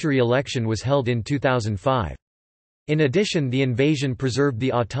parliamentary election was held in 2005. In addition, the invasion preserved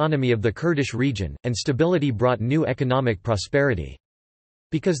the autonomy of the Kurdish region, and stability brought new economic prosperity.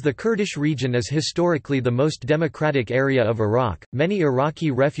 Because the Kurdish region is historically the most democratic area of Iraq, many Iraqi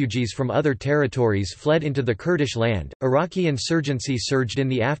refugees from other territories fled into the Kurdish land. Iraqi insurgency surged in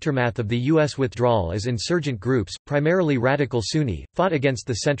the aftermath of the U.S. withdrawal as insurgent groups, primarily radical Sunni, fought against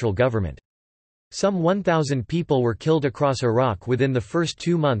the central government. Some 1,000 people were killed across Iraq within the first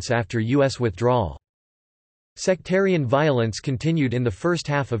 2 months after U.S. withdrawal. Sectarian violence continued in the first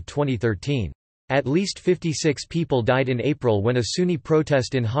half of 2013. At least 56 people died in April when a Sunni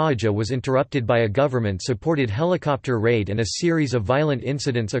protest in Hawija was interrupted by a government-supported helicopter raid and a series of violent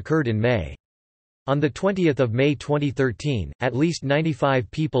incidents occurred in May. On 20 May 2013, at least 95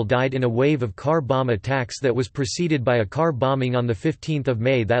 people died in a wave of car bomb attacks that was preceded by a car bombing on 15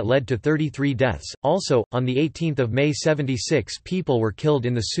 May that led to 33 deaths. Also, on 18 May 76 people were killed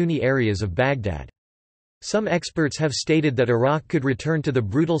in the Sunni areas of Baghdad. Some experts have stated that Iraq could return to the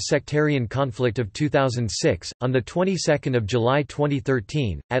brutal sectarian conflict of 2006. On the 22nd of July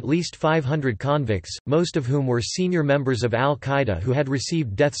 2013, at least 500 convicts, most of whom were senior members of al-Qaeda who had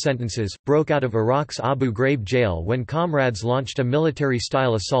received death sentences, broke out of Iraq's Abu Ghraib jail when comrades launched a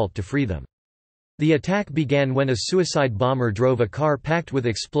military-style assault to free them. The attack began when a suicide bomber drove a car packed with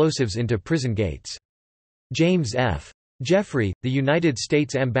explosives into prison gates. James F. Jeffrey, the United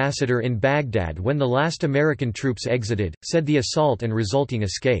States ambassador in Baghdad when the last American troops exited, said the assault and resulting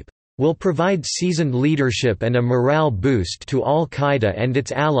escape will provide seasoned leadership and a morale boost to al-Qaeda and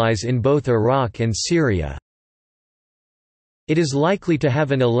its allies in both Iraq and Syria. It is likely to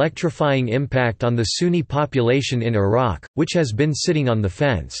have an electrifying impact on the Sunni population in Iraq, which has been sitting on the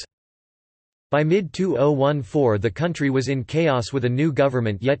fence." By mid-2014 the country was in chaos with a new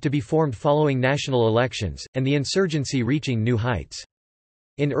government yet to be formed following national elections, and the insurgency reaching new heights.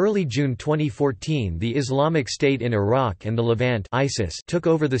 In early June 2014 the Islamic State in Iraq and the Levant ISIS took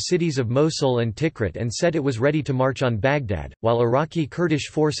over the cities of Mosul and Tikrit and said it was ready to march on Baghdad, while Iraqi Kurdish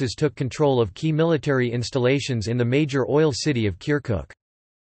forces took control of key military installations in the major oil city of Kirkuk.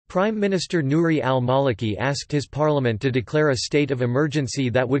 Prime Minister Nouri al-Maliki asked his parliament to declare a state of emergency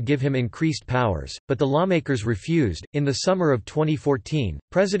that would give him increased powers, but the lawmakers refused. In the summer of 2014,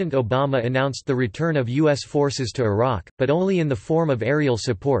 President Obama announced the return of U.S. forces to Iraq, but only in the form of aerial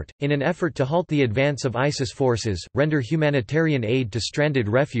support, in an effort to halt the advance of ISIS forces, render humanitarian aid to stranded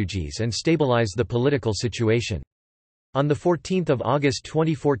refugees and stabilize the political situation. On 14 August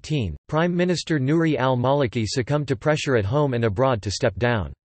 2014, Prime Minister Nouri al-Maliki succumbed to pressure at home and abroad to step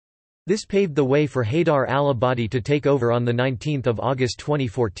down. This paved the way for Haydar al-Abadi to take over on 19 August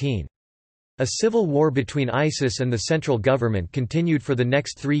 2014. A civil war between ISIS and the central government continued for the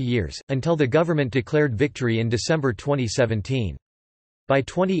next 3 years, until the government declared victory in December 2017. By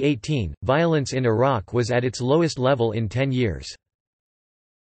 2018, violence in Iraq was at its lowest level in 10 years.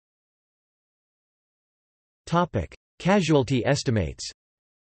 Casualty estimates.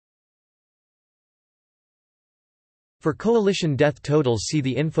 For coalition death totals see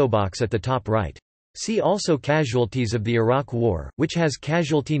the infobox at the top right. See also Casualties of the Iraq War, which has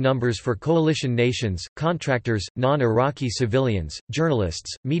casualty numbers for coalition nations, contractors, non-Iraqi civilians,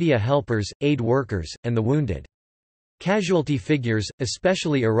 journalists, media helpers, aid workers, and the wounded. Casualty figures,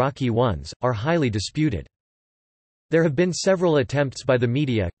 especially Iraqi ones, are highly disputed. There have been several attempts by the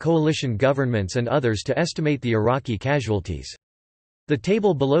media, coalition governments and others to estimate the Iraqi casualties. The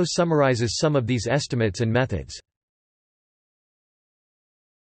table below summarizes some of these estimates and methods.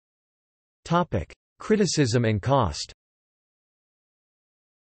 Criticism and cost.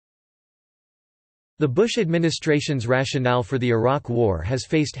 The Bush administration's rationale for the Iraq War has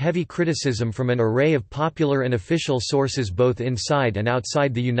faced heavy criticism from an array of popular and official sources both inside and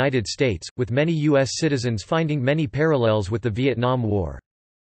outside the United States, with many U.S. citizens finding many parallels with the Vietnam War.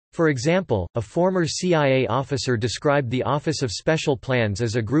 For example, a former CIA officer described the Office of Special Plans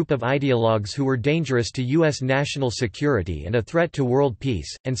as a group of ideologues who were dangerous to U.S. national security and a threat to world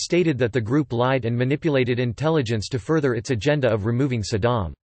peace, and stated that the group lied and manipulated intelligence to further its agenda of removing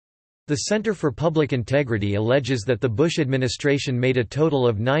Saddam. The Center for Public Integrity alleges that the Bush administration made a total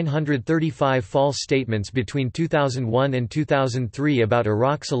of 935 false statements between 2001 and 2003 about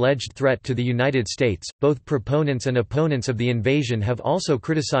Iraq's alleged threat to the United States. Both proponents and opponents of the invasion have also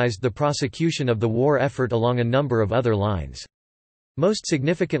criticized the prosecution of the war effort along a number of other lines. Most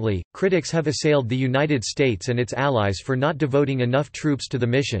significantly, critics have assailed the United States and its allies for not devoting enough troops to the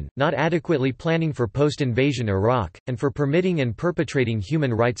mission, not adequately planning for post-invasion Iraq, and for permitting and perpetrating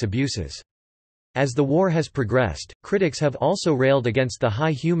human rights abuses. As the war has progressed, critics have also railed against the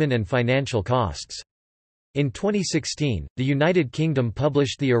high human and financial costs. In 2016, the United Kingdom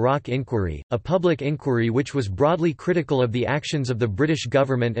published the Iraq Inquiry, a public inquiry which was broadly critical of the actions of the British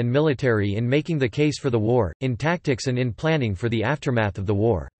government and military in making the case for the war, in tactics and in planning for the aftermath of the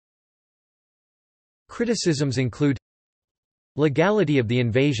war. Criticisms include legality of the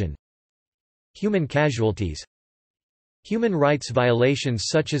invasion, human casualties, human rights violations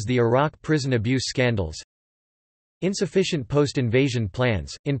such as the Iraq prison abuse scandals, insufficient post-invasion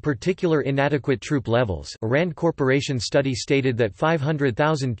plans, in particular inadequate troop levels. A RAND Corporation study stated that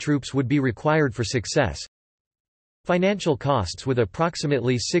 500,000 troops would be required for success. Financial costs with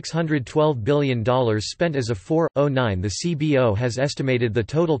approximately $612 billion spent as of 4/09. The CBO has estimated the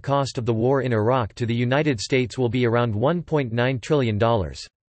total cost of the war in Iraq to the United States will be around $1.9 trillion.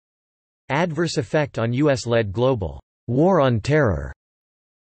 Adverse effect on U.S.-led global war on terror.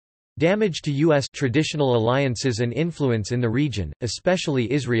 Damage to U.S. traditional alliances and influence in the region,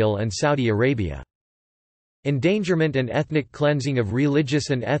 especially Israel and Saudi Arabia. Endangerment and ethnic cleansing of religious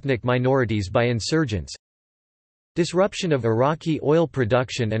and ethnic minorities by insurgents. Disruption of Iraqi oil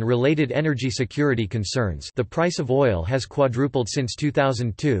production and related energy security concerns. The price of oil has quadrupled since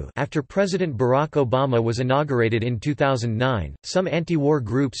 2002. After President Barack Obama was inaugurated in 2009, some anti-war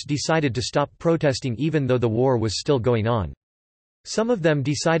groups decided to stop protesting even though the war was still going on. Some of them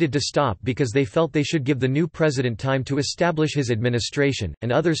decided to stop because they felt they should give the new president time to establish his administration,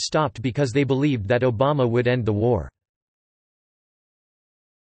 and others stopped because they believed that Obama would end the war.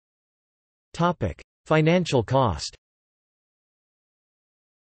 Financial cost.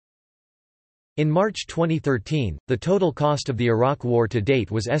 In March 2013, the total cost of the Iraq War to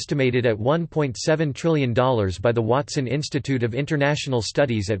date was estimated at $1.7 trillion by the Watson Institute of International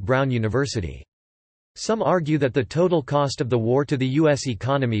Studies at Brown University. Some argue that the total cost of the war to the U.S.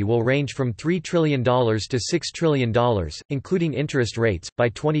 economy will range from $3 trillion to $6 trillion, including interest rates, by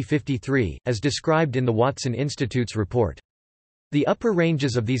 2053, as described in the Watson Institute's report. The upper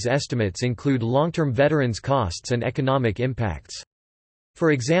ranges of these estimates include long-term veterans' costs and economic impacts.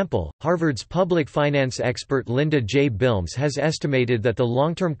 For example, Harvard's public finance expert Linda J. Bilmes has estimated that the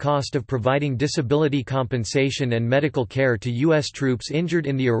long-term cost of providing disability compensation and medical care to U.S. troops injured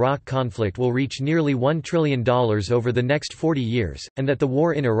in the Iraq conflict will reach nearly $1 trillion over the next 40 years, and that the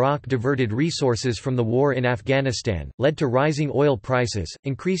war in Iraq diverted resources from the war in Afghanistan, led to rising oil prices,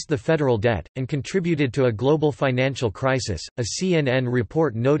 increased the federal debt, and contributed to a global financial crisis. A CNN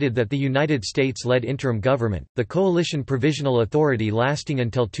report noted that the United States-led interim government, the Coalition Provisional Authority lasting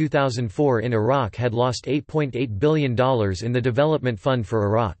until 2004 in Iraq, had lost $8.8 billion in the Development Fund for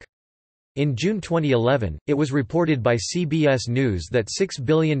Iraq. In June 2011, it was reported by CBS News that $6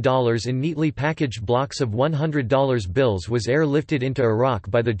 billion in neatly packaged blocks of $100 bills was airlifted into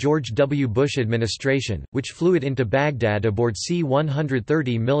Iraq by the George W. Bush administration, which flew it into Baghdad aboard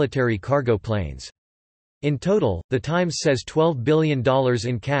C-130 military cargo planes. In total, The Times says $12 billion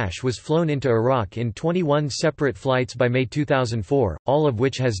in cash was flown into Iraq in 21 separate flights by May 2004, all of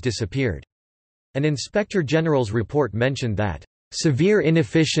which has disappeared. An Inspector General's report mentioned that severe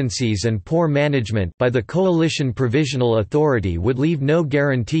inefficiencies and poor management by the Coalition Provisional Authority would leave no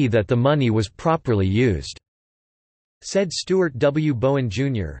guarantee that the money was properly used, said Stuart W. Bowen,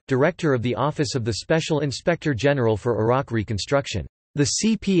 Jr., director of the Office of the Special Inspector General for Iraq Reconstruction. The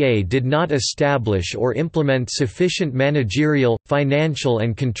CPA did not establish or implement sufficient managerial, financial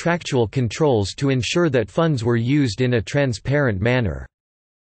and contractual controls to ensure that funds were used in a transparent manner.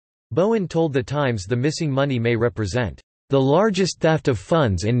 Bowen told The Times the missing money may represent the largest theft of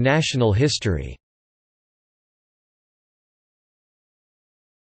funds in national history.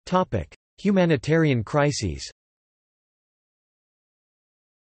 Humanitarian crises.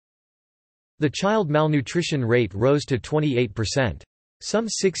 The child malnutrition rate rose to 28%. Some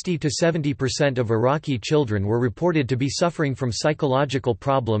 60 to 70% of Iraqi children were reported to be suffering from psychological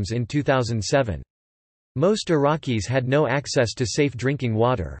problems in 2007. Most Iraqis had no access to safe drinking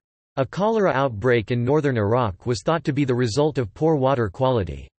water. A cholera outbreak in northern Iraq was thought to be the result of poor water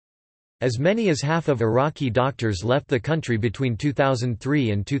quality. As many as half of Iraqi doctors left the country between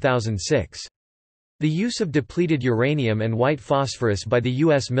 2003 and 2006. The use of depleted uranium and white phosphorus by the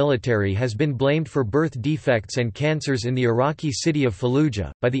U.S. military has been blamed for birth defects and cancers in the Iraqi city of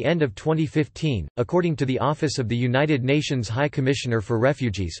Fallujah. By the end of 2015, according to the Office of the United Nations High Commissioner for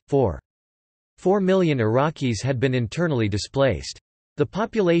Refugees, 4 million Iraqis had been internally displaced. The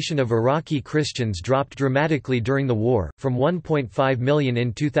population of Iraqi Christians dropped dramatically during the war, from 1.5 million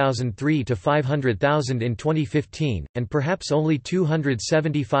in 2003 to 500,000 in 2015, and perhaps only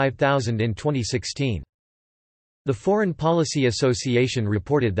 275,000 in 2016. The Foreign Policy Association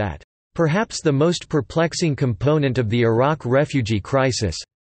reported that, "Perhaps the most perplexing component of the Iraq refugee crisis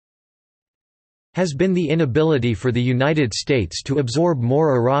has been the inability for the United States to absorb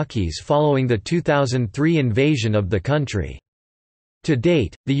more Iraqis following the 2003 invasion of the country. To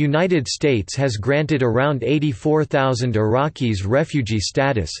date, the United States has granted around 84,000 Iraqis refugee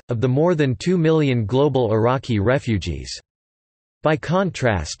status, of the more than 2 million global Iraqi refugees. By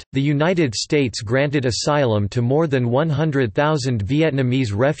contrast, the United States granted asylum to more than 100,000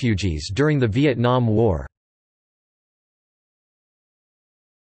 Vietnamese refugees during the Vietnam War."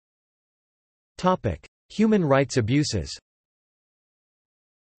 Human rights abuses.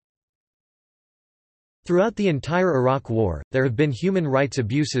 Throughout the entire Iraq War, there have been human rights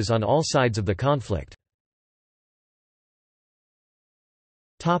abuses on all sides of the conflict.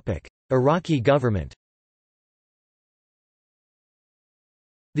 Iraqi government.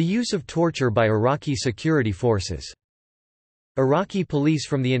 The use of torture by Iraqi security forces. Iraqi police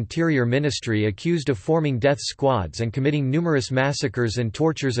from the Interior Ministry accused of forming death squads and committing numerous massacres and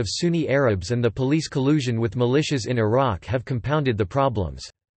tortures of Sunni Arabs, and the police collusion with militias in Iraq have compounded the problems.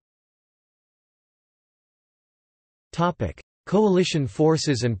 Coalition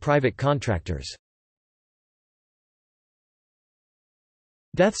forces and private contractors.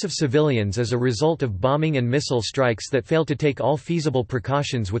 Deaths of civilians as a result of bombing and missile strikes that fail to take all feasible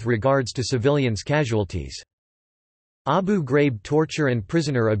precautions with regards to civilians' casualties. Abu Ghraib torture and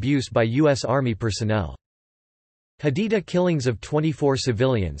prisoner abuse by U.S. Army personnel. Haditha killings of 24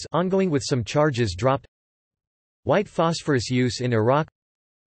 civilians ongoing with some charges dropped. White phosphorus use in Iraq.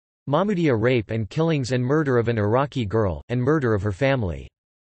 Mahmoudiya rape and killings and murder of an Iraqi girl, and murder of her family.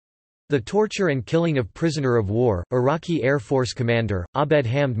 The torture and killing of prisoner of war, Iraqi Air Force commander, Abed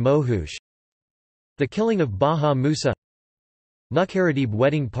Hamd Mohoush. The killing of Baha Musa. Mukharadib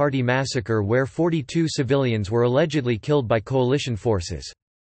wedding party massacre where 42 civilians were allegedly killed by coalition forces.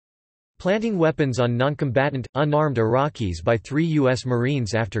 Planting weapons on noncombatant, unarmed Iraqis by 3 U.S.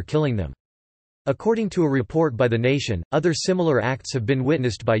 Marines after killing them. According to a report by The Nation, other similar acts have been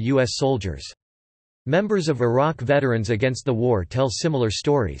witnessed by U.S. soldiers. Members of Iraq Veterans Against the War tell similar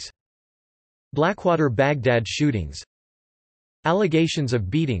stories. Blackwater Baghdad shootings. Allegations of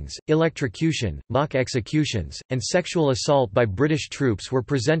beatings, electrocution, mock executions, and sexual assault by British troops were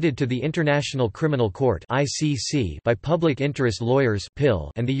presented to the International Criminal Court (ICC) by Public Interest Lawyers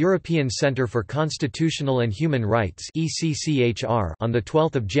 (PIL) and the European Centre for Constitutional and Human Rights (ECCHR) on the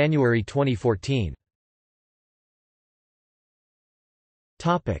 12th of January 2014.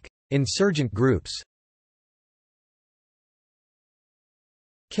 Topic: Insurgent groups.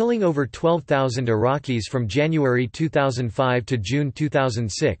 Killing over 12,000 Iraqis from January 2005 to June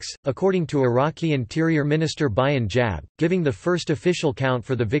 2006, according to Iraqi Interior Minister Bayan Jab, giving the first official count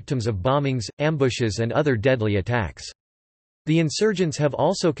for the victims of bombings, ambushes and other deadly attacks. The insurgents have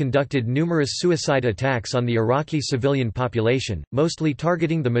also conducted numerous suicide attacks on the Iraqi civilian population, mostly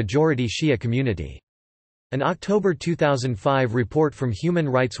targeting the majority Shia community. An October 2005 report from Human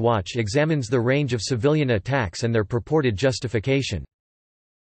Rights Watch examines the range of civilian attacks and their purported justification.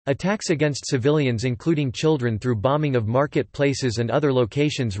 Attacks against civilians including children through bombing of market places and other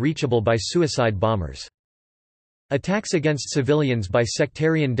locations reachable by suicide bombers. Attacks against civilians by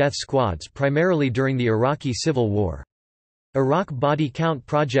sectarian death squads primarily during the Iraqi Civil War. Iraq Body Count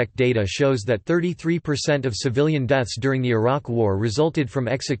Project data shows that 33% of civilian deaths during the Iraq War resulted from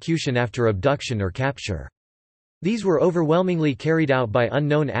execution after abduction or capture. These were overwhelmingly carried out by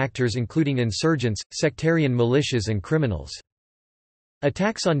unknown actors including insurgents, sectarian militias and criminals.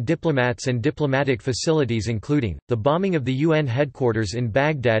 Attacks on diplomats and diplomatic facilities including, the bombing of the UN headquarters in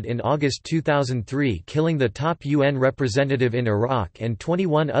Baghdad in August 2003 killing the top UN representative in Iraq and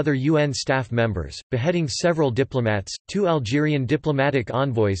 21 other UN staff members, beheading several diplomats, 2 Algerian diplomatic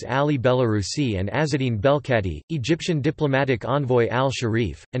envoys Ali Belaroussi and Azzedine Belkadi, Egyptian diplomatic envoy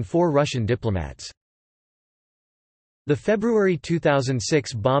al-Sharif, and 4 Russian diplomats. The February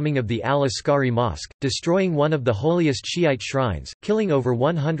 2006 bombing of the Al-Askari Mosque, destroying one of the holiest Shiite shrines, killing over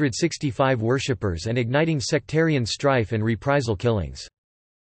 165 worshippers and igniting sectarian strife and reprisal killings.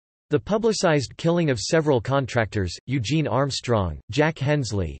 The publicized killing of several contractors, Eugene Armstrong, Jack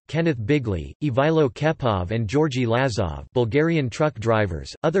Hensley, Kenneth Bigley, Ivailo Kepov and Georgy Lazov, Bulgarian truck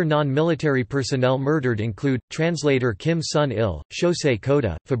drivers. Other non-military personnel murdered include translator Kim Sun-il, Shosei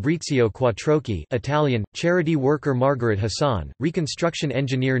Koda, Fabrizio Quattrocchi, Italian, charity worker Margaret Hassan, reconstruction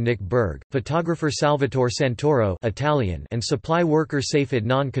engineer Nick Berg, photographer Salvatore Santoro, Italian, and supply worker Saif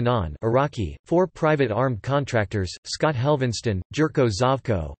Adnan Kanan, Iraqi. 4 private armed contractors, Scott Helvinston, Jurko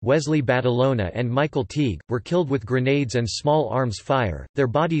Zovko, Wesley Batalona and Michael Teague, were killed with grenades and small arms fire, their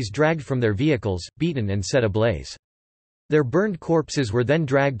bodies dragged from their vehicles, beaten and set ablaze. Their burned corpses were then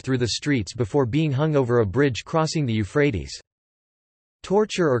dragged through the streets before being hung over a bridge crossing the Euphrates.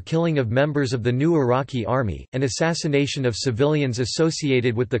 Torture or killing of members of the new Iraqi army, and assassination of civilians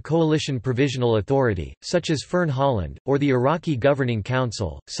associated with the Coalition Provisional Authority, such as Fern Holland, or the Iraqi Governing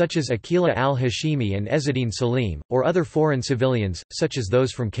Council, such as Aqila al-Hashimi and Ezzeddine Salim, or other foreign civilians, such as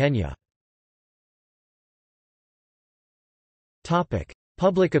those from Kenya.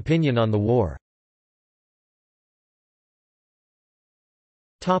 Public opinion on the war.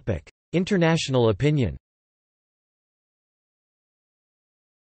 International opinion.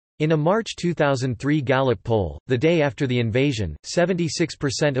 In a March 2003 Gallup poll, the day after the invasion,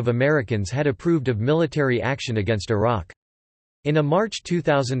 76% of Americans had approved of military action against Iraq. In a March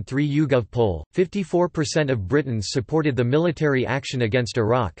 2003 YouGov poll, 54% of Britons supported the military action against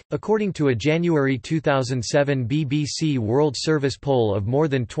Iraq. According to a January 2007 BBC World Service poll of more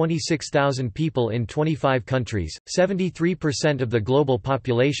than 26,000 people in 25 countries, 73% of the global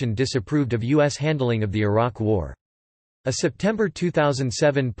population disapproved of U.S. handling of the Iraq War. A September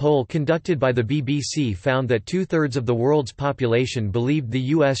 2007 poll conducted by the BBC found that 2/3 of the world's population believed the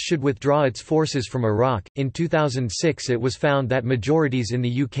U.S. should withdraw its forces from Iraq. In 2006, it was found that majorities in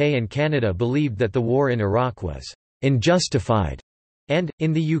the UK and Canada believed that the war in Iraq was unjustified. and,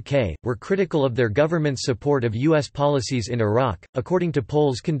 in the UK, were critical of their government's support of U.S. policies in Iraq. According to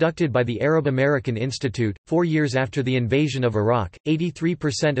polls conducted by the Arab American Institute, 4 years after the invasion of Iraq,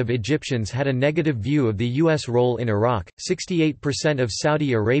 83% of Egyptians had a negative view of the U.S. role in Iraq, 68% of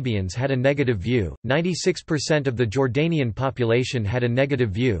Saudi Arabians had a negative view, 96% of the Jordanian population had a negative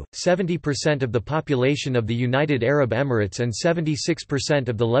view, 70% of the population of the United Arab Emirates and 76%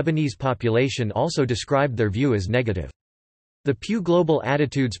 of the Lebanese population also described their view as negative. The Pew Global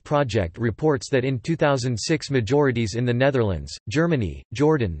Attitudes Project reports that in 2006 majorities in the Netherlands, Germany,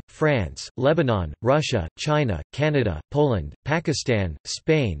 Jordan, France, Lebanon, Russia, China, Canada, Poland, Pakistan,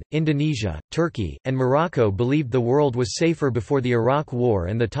 Spain, Indonesia, Turkey, and Morocco believed the world was safer before the Iraq War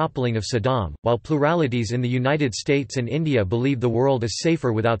and the toppling of Saddam, while pluralities in the United States and India believe the world is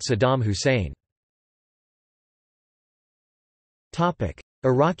safer without Saddam Hussein.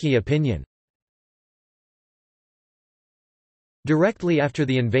 Iraqi opinion. Directly after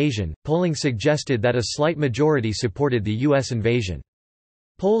the invasion, polling suggested that a slight majority supported the U.S. invasion.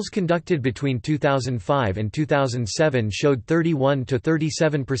 Polls conducted between 2005 and 2007 showed 31 to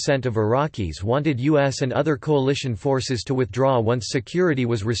 37% of Iraqis wanted U.S. and other coalition forces to withdraw once security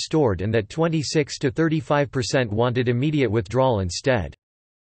was restored and that 26 to 35% wanted immediate withdrawal instead.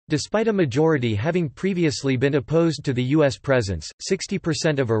 Despite a majority having previously been opposed to the U.S. presence,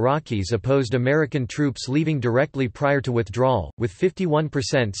 60% of Iraqis opposed American troops leaving directly prior to withdrawal, with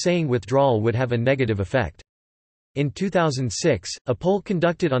 51% saying withdrawal would have a negative effect. In 2006, a poll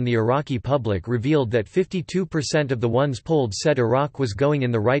conducted on the Iraqi public revealed that 52% of the ones polled said Iraq was going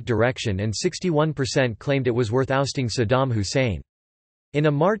in the right direction and 61% claimed it was worth ousting Saddam Hussein. In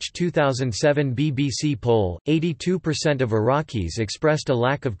a March 2007 BBC poll, 82% of Iraqis expressed a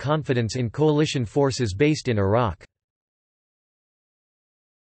lack of confidence in coalition forces based in Iraq.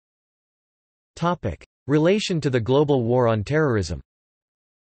 Relation to the global war on terrorism.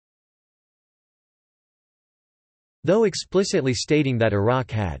 Though explicitly stating that Iraq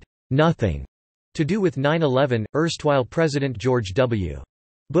had nothing to do with 9/11, erstwhile President George W.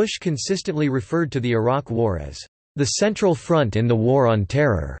 Bush consistently referred to the Iraq War as the central front in the war on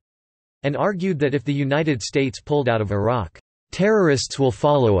terror, and argued that if the United States pulled out of Iraq, terrorists will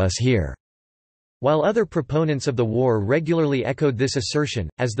follow us here. While other proponents of the war regularly echoed this assertion,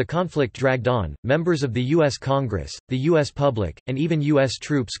 as the conflict dragged on, members of the U.S. Congress, the U.S. public, and even U.S.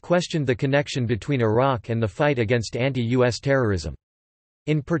 troops questioned the connection between Iraq and the fight against anti-U.S. terrorism.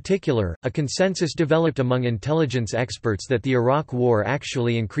 In particular, a consensus developed among intelligence experts that the Iraq War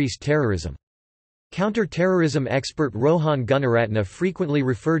actually increased terrorism. Counter-terrorism expert Rohan Gunaratne frequently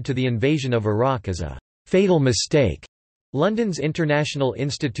referred to the invasion of Iraq as a fatal mistake. London's International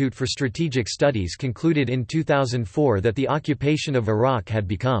Institute for Strategic Studies concluded in 2004 that the occupation of Iraq had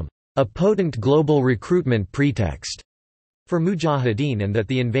become a potent global recruitment pretext for mujahideen and that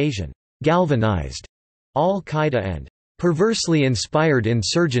the invasion galvanized al-Qaeda and perversely inspired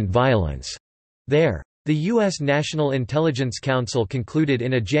insurgent violence there. The U.S. National Intelligence Council concluded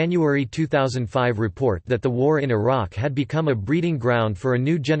in a January 2005 report that the war in Iraq had become a breeding ground for a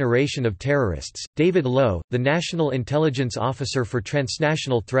new generation of terrorists. David Lowe, the National Intelligence Officer for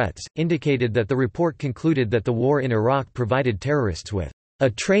Transnational Threats, indicated that the report concluded that the war in Iraq provided terrorists with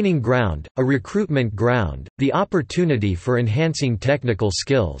a training ground, a recruitment ground, the opportunity for enhancing technical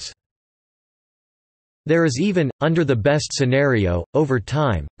skills. There is even, under the best scenario, over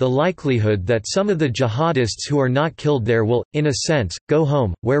time, the likelihood that some of the jihadists who are not killed there will, in a sense, go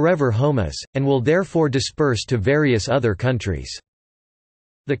home, wherever home is, and will therefore disperse to various other countries."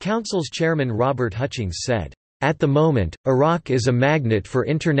 The Council's chairman Robert Hutchings said, "At the moment, Iraq is a magnet for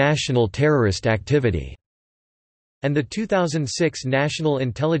international terrorist activity." And the 2006 National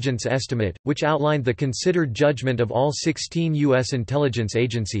Intelligence Estimate, which outlined the considered judgment of all 16 U.S. intelligence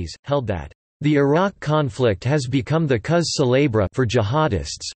agencies, held that the Iraq conflict has become the cause célèbre for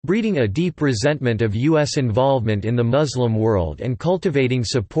jihadists, breeding a deep resentment of U.S. involvement in the Muslim world and cultivating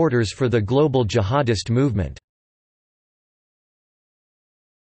supporters for the global jihadist movement.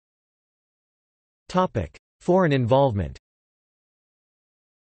 Foreign involvement.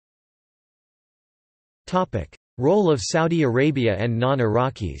 Role of Saudi Arabia and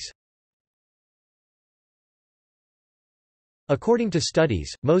non-Iraqis. According to studies,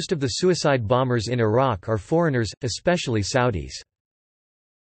 most of the suicide bombers in Iraq are foreigners, especially Saudis.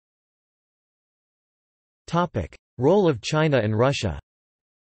 Role of China and Russia.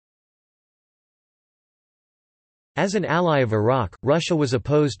 As an ally of Iraq, Russia was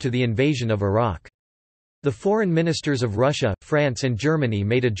opposed to the invasion of Iraq. The foreign ministers of Russia, France and Germany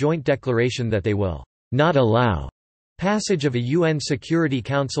made a joint declaration that they will not allow passage of a UN Security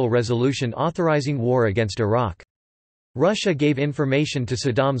Council resolution authorizing war against Iraq. Russia gave information to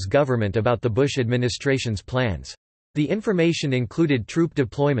Saddam's government about the Bush administration's plans. The information included troop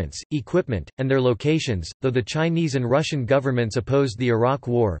deployments, equipment, and their locations. Though the Chinese and Russian governments opposed the Iraq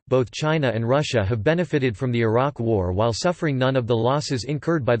War, both China and Russia have benefited from the Iraq War while suffering none of the losses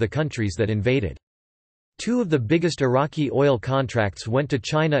incurred by the countries that invaded. Two of the biggest Iraqi oil contracts went to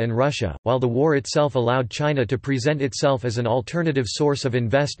China and Russia, while the war itself allowed China to present itself as an alternative source of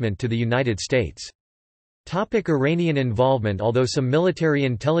investment to the United States. Iranian involvement. Although some military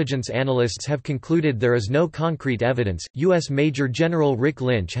intelligence analysts have concluded there is no concrete evidence, U.S. Major General Rick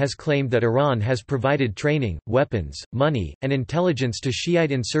Lynch has claimed that Iran has provided training, weapons, money, and intelligence to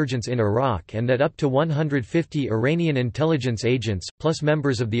Shiite insurgents in Iraq and that up to 150 Iranian intelligence agents, plus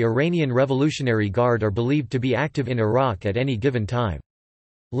members of the Iranian Revolutionary Guard are believed to be active in Iraq at any given time.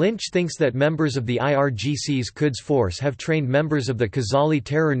 Lynch thinks that members of the IRGC's Quds Force have trained members of the Khazali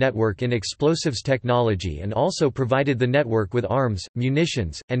terror network in explosives technology and also provided the network with arms,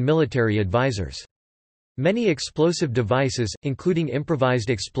 munitions, and military advisors. Many explosive devices, including improvised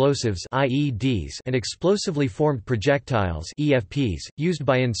explosives (IEDs) and explosively formed projectiles (EFPs), used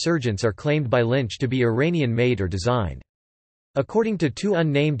by insurgents are claimed by Lynch to be Iranian-made or designed. According to two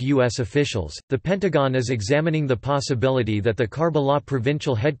unnamed U.S. officials, the Pentagon is examining the possibility that the Karbala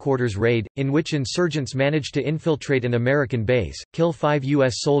provincial headquarters raid, in which insurgents managed to infiltrate an American base, kill 5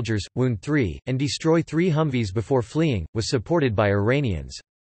 U.S. soldiers, wound 3, and destroy 3 Humvees before fleeing, was supported by Iranians.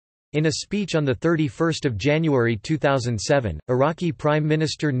 In a speech on 31 January 2007, Iraqi Prime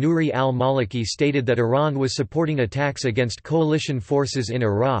Minister Nouri al-Maliki stated that Iran was supporting attacks against coalition forces in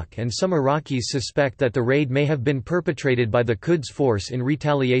Iraq, and some Iraqis suspect that the raid may have been perpetrated by the Quds Force in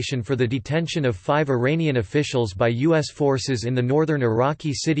retaliation for the detention of 5 Iranian officials by U.S. forces in the northern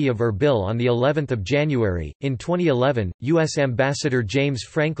Iraqi city of Erbil on of January. In 2011, U.S. Ambassador James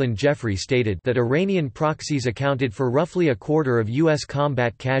Franklin Jeffrey stated that Iranian proxies accounted for roughly a quarter of U.S.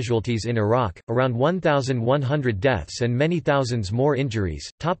 combat casualties in Iraq, around 1,100 deaths and many thousands more injuries.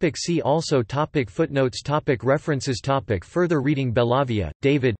 See also Footnotes References Further reading Bellavia,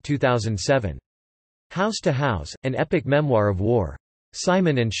 David 2007. House to House, An Epic Memoir of War.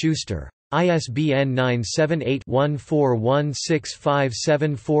 Simon & Schuster. ISBN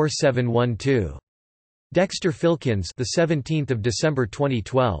 978-1416574712. Dexter Filkins, the 17th of December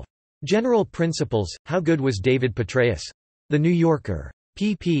 2012. General Principles: How Good Was David Petraeus? The New Yorker.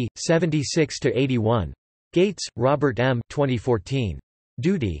 pp. 76–81. Gates, Robert M. 2014.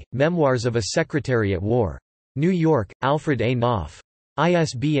 Duty: Memoirs of a Secretary at War. New York: Alfred A. Knopf.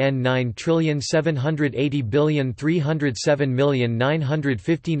 ISBN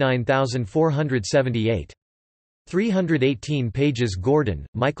 9780307959478. 318 pages. Gordon,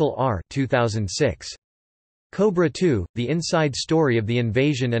 Michael R. 2006. Cobra II: The Inside Story of the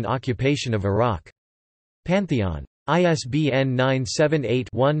Invasion and Occupation of Iraq. Pantheon. ISBN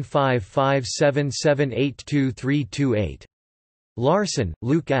 978-1557782328. Larson,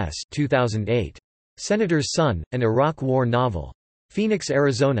 Luke S. 2008. Senator's Son, an Iraq War Novel. Phoenix,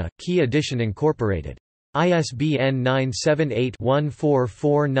 Arizona, Key Edition Incorporated. ISBN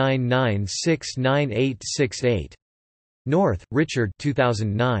 978-1449969868. North, Richard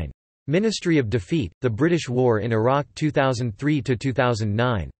 2009. Ministry of Defeat, The British War in Iraq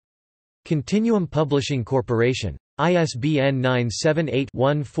 2003–2009. Continuum Publishing Corporation. ISBN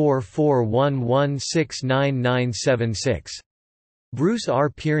 978-1441169976. Bruce R.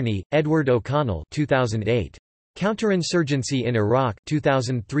 Pierney, Edward O'Connell 2008. Counterinsurgency in Iraq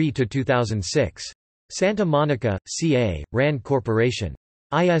 2003–2006. Santa Monica, CA, RAND Corporation.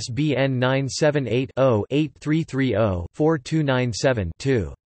 ISBN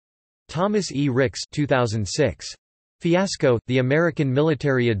 978-0-8330-4297-2. Thomas E. Ricks 2006. Fiasco: The American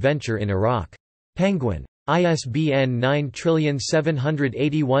Military Adventure in Iraq. Penguin. ISBN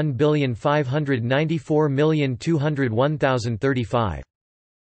 9781594201035.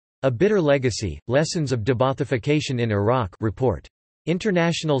 A Bitter Legacy: Lessons of Debothification in Iraq report.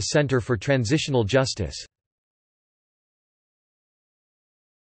 International Center for Transitional Justice.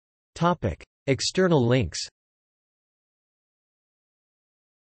 External links.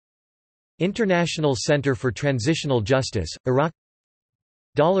 International Center for Transitional Justice, Iraq.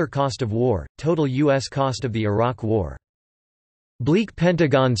 Dollar cost of war, total U.S. cost of the Iraq War. Bleak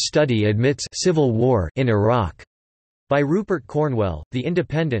Pentagon Study Admits Civil War in Iraq, by Rupert Cornwell, The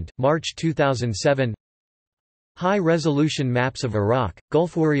Independent, March 2007. High-resolution maps of Iraq,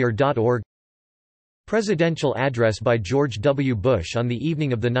 gulfwarrior.org. Presidential address by George W. Bush on the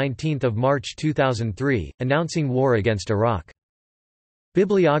evening of 19 March 2003, announcing war against Iraq.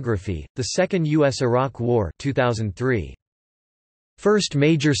 Bibliography: The Second U.S.-Iraq War 2003. First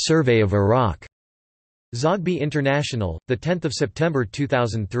Major Survey of Iraq. Zogby International, 10 September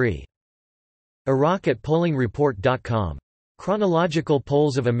 2003. Iraq at pollingreport.com. Chronological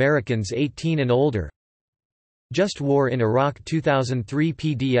polls of Americans 18 and older. Just War in Iraq 2003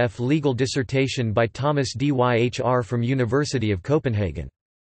 PDF legal dissertation by Thomas Dyhr from University of Copenhagen.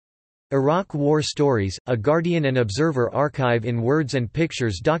 Iraq War Stories, a Guardian and Observer archive in words and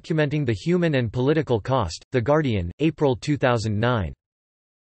pictures documenting the human and political cost, The Guardian, April 2009.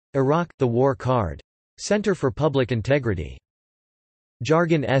 Iraq, The War Card. Center for Public Integrity.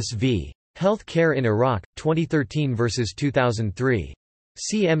 Jargon S.V. Health Care in Iraq, 2013 vs. 2003.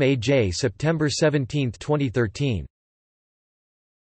 CMAJ September 17, 2013.